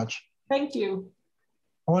so much. Thank you.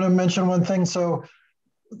 I want to mention one thing. So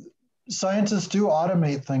scientists do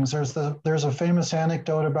automate things. There's a famous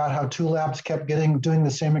anecdote about how two labs kept doing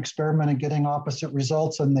the same experiment and getting opposite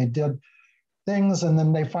results, and they did things, and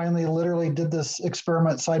then they finally literally did this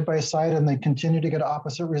experiment side by side, and they continued to get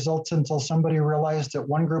opposite results until somebody realized that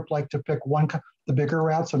one group liked to pick the bigger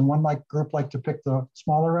rats and one group liked to pick the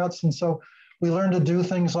smaller rats. And so we learned to do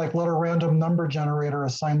things like let a random number generator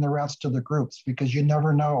assign the rats to the groups, because you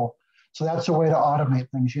never know. So that's a way to automate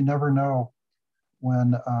things. You never know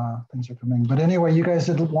when things are coming. But anyway, you guys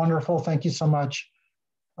did wonderful. Thank you so much.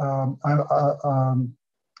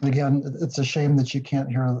 Again, it's a shame that you can't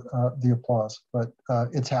hear the applause, but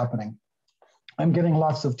it's happening. I'm getting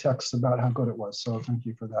lots of texts about how good it was, so thank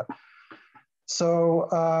you for that.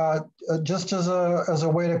 So just as a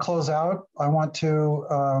way to close out, I want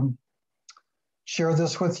to share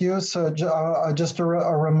this with you. So just a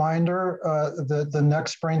reminder, the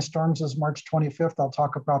next Brainstorms is March 25th. I'll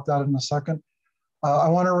talk about that in a second. I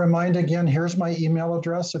want to remind again, here's my email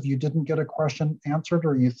address. If you didn't get a question answered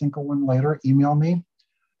or you think of one later, email me.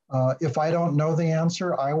 If I don't know the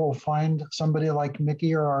answer, I will find somebody like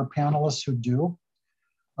Micky or our panelists who do.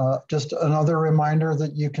 Just another reminder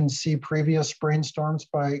that you can see previous brainstorms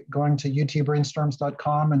by going to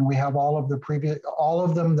utbrainstorms.com, and we have all of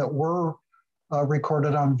them that were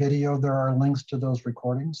recorded on video. There are links to those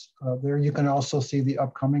recordings. There you can also see the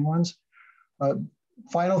upcoming ones.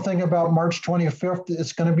 Final thing about March 25th,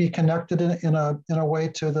 it's going to be connected in a way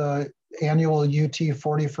to the annual UT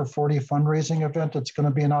 40 for 40 fundraising event. It's going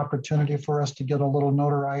to be an opportunity for us to get a little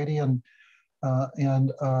notoriety and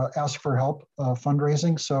ask for help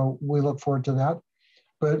fundraising. So we look forward to that.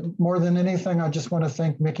 But more than anything, I just want to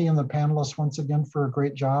thank Micky and the panelists once again for a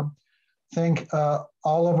great job. Thank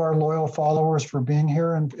all of our loyal followers for being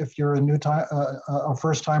here. And if you're a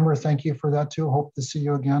first timer, thank you for that too. Hope to see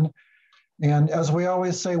you again. And as we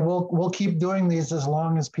always say, we'll keep doing these as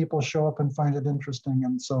long as people show up and find it interesting.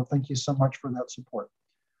 And so thank you so much for that support.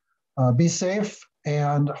 Be safe,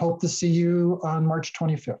 and hope to see you on March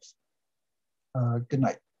 25th. Good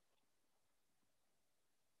night.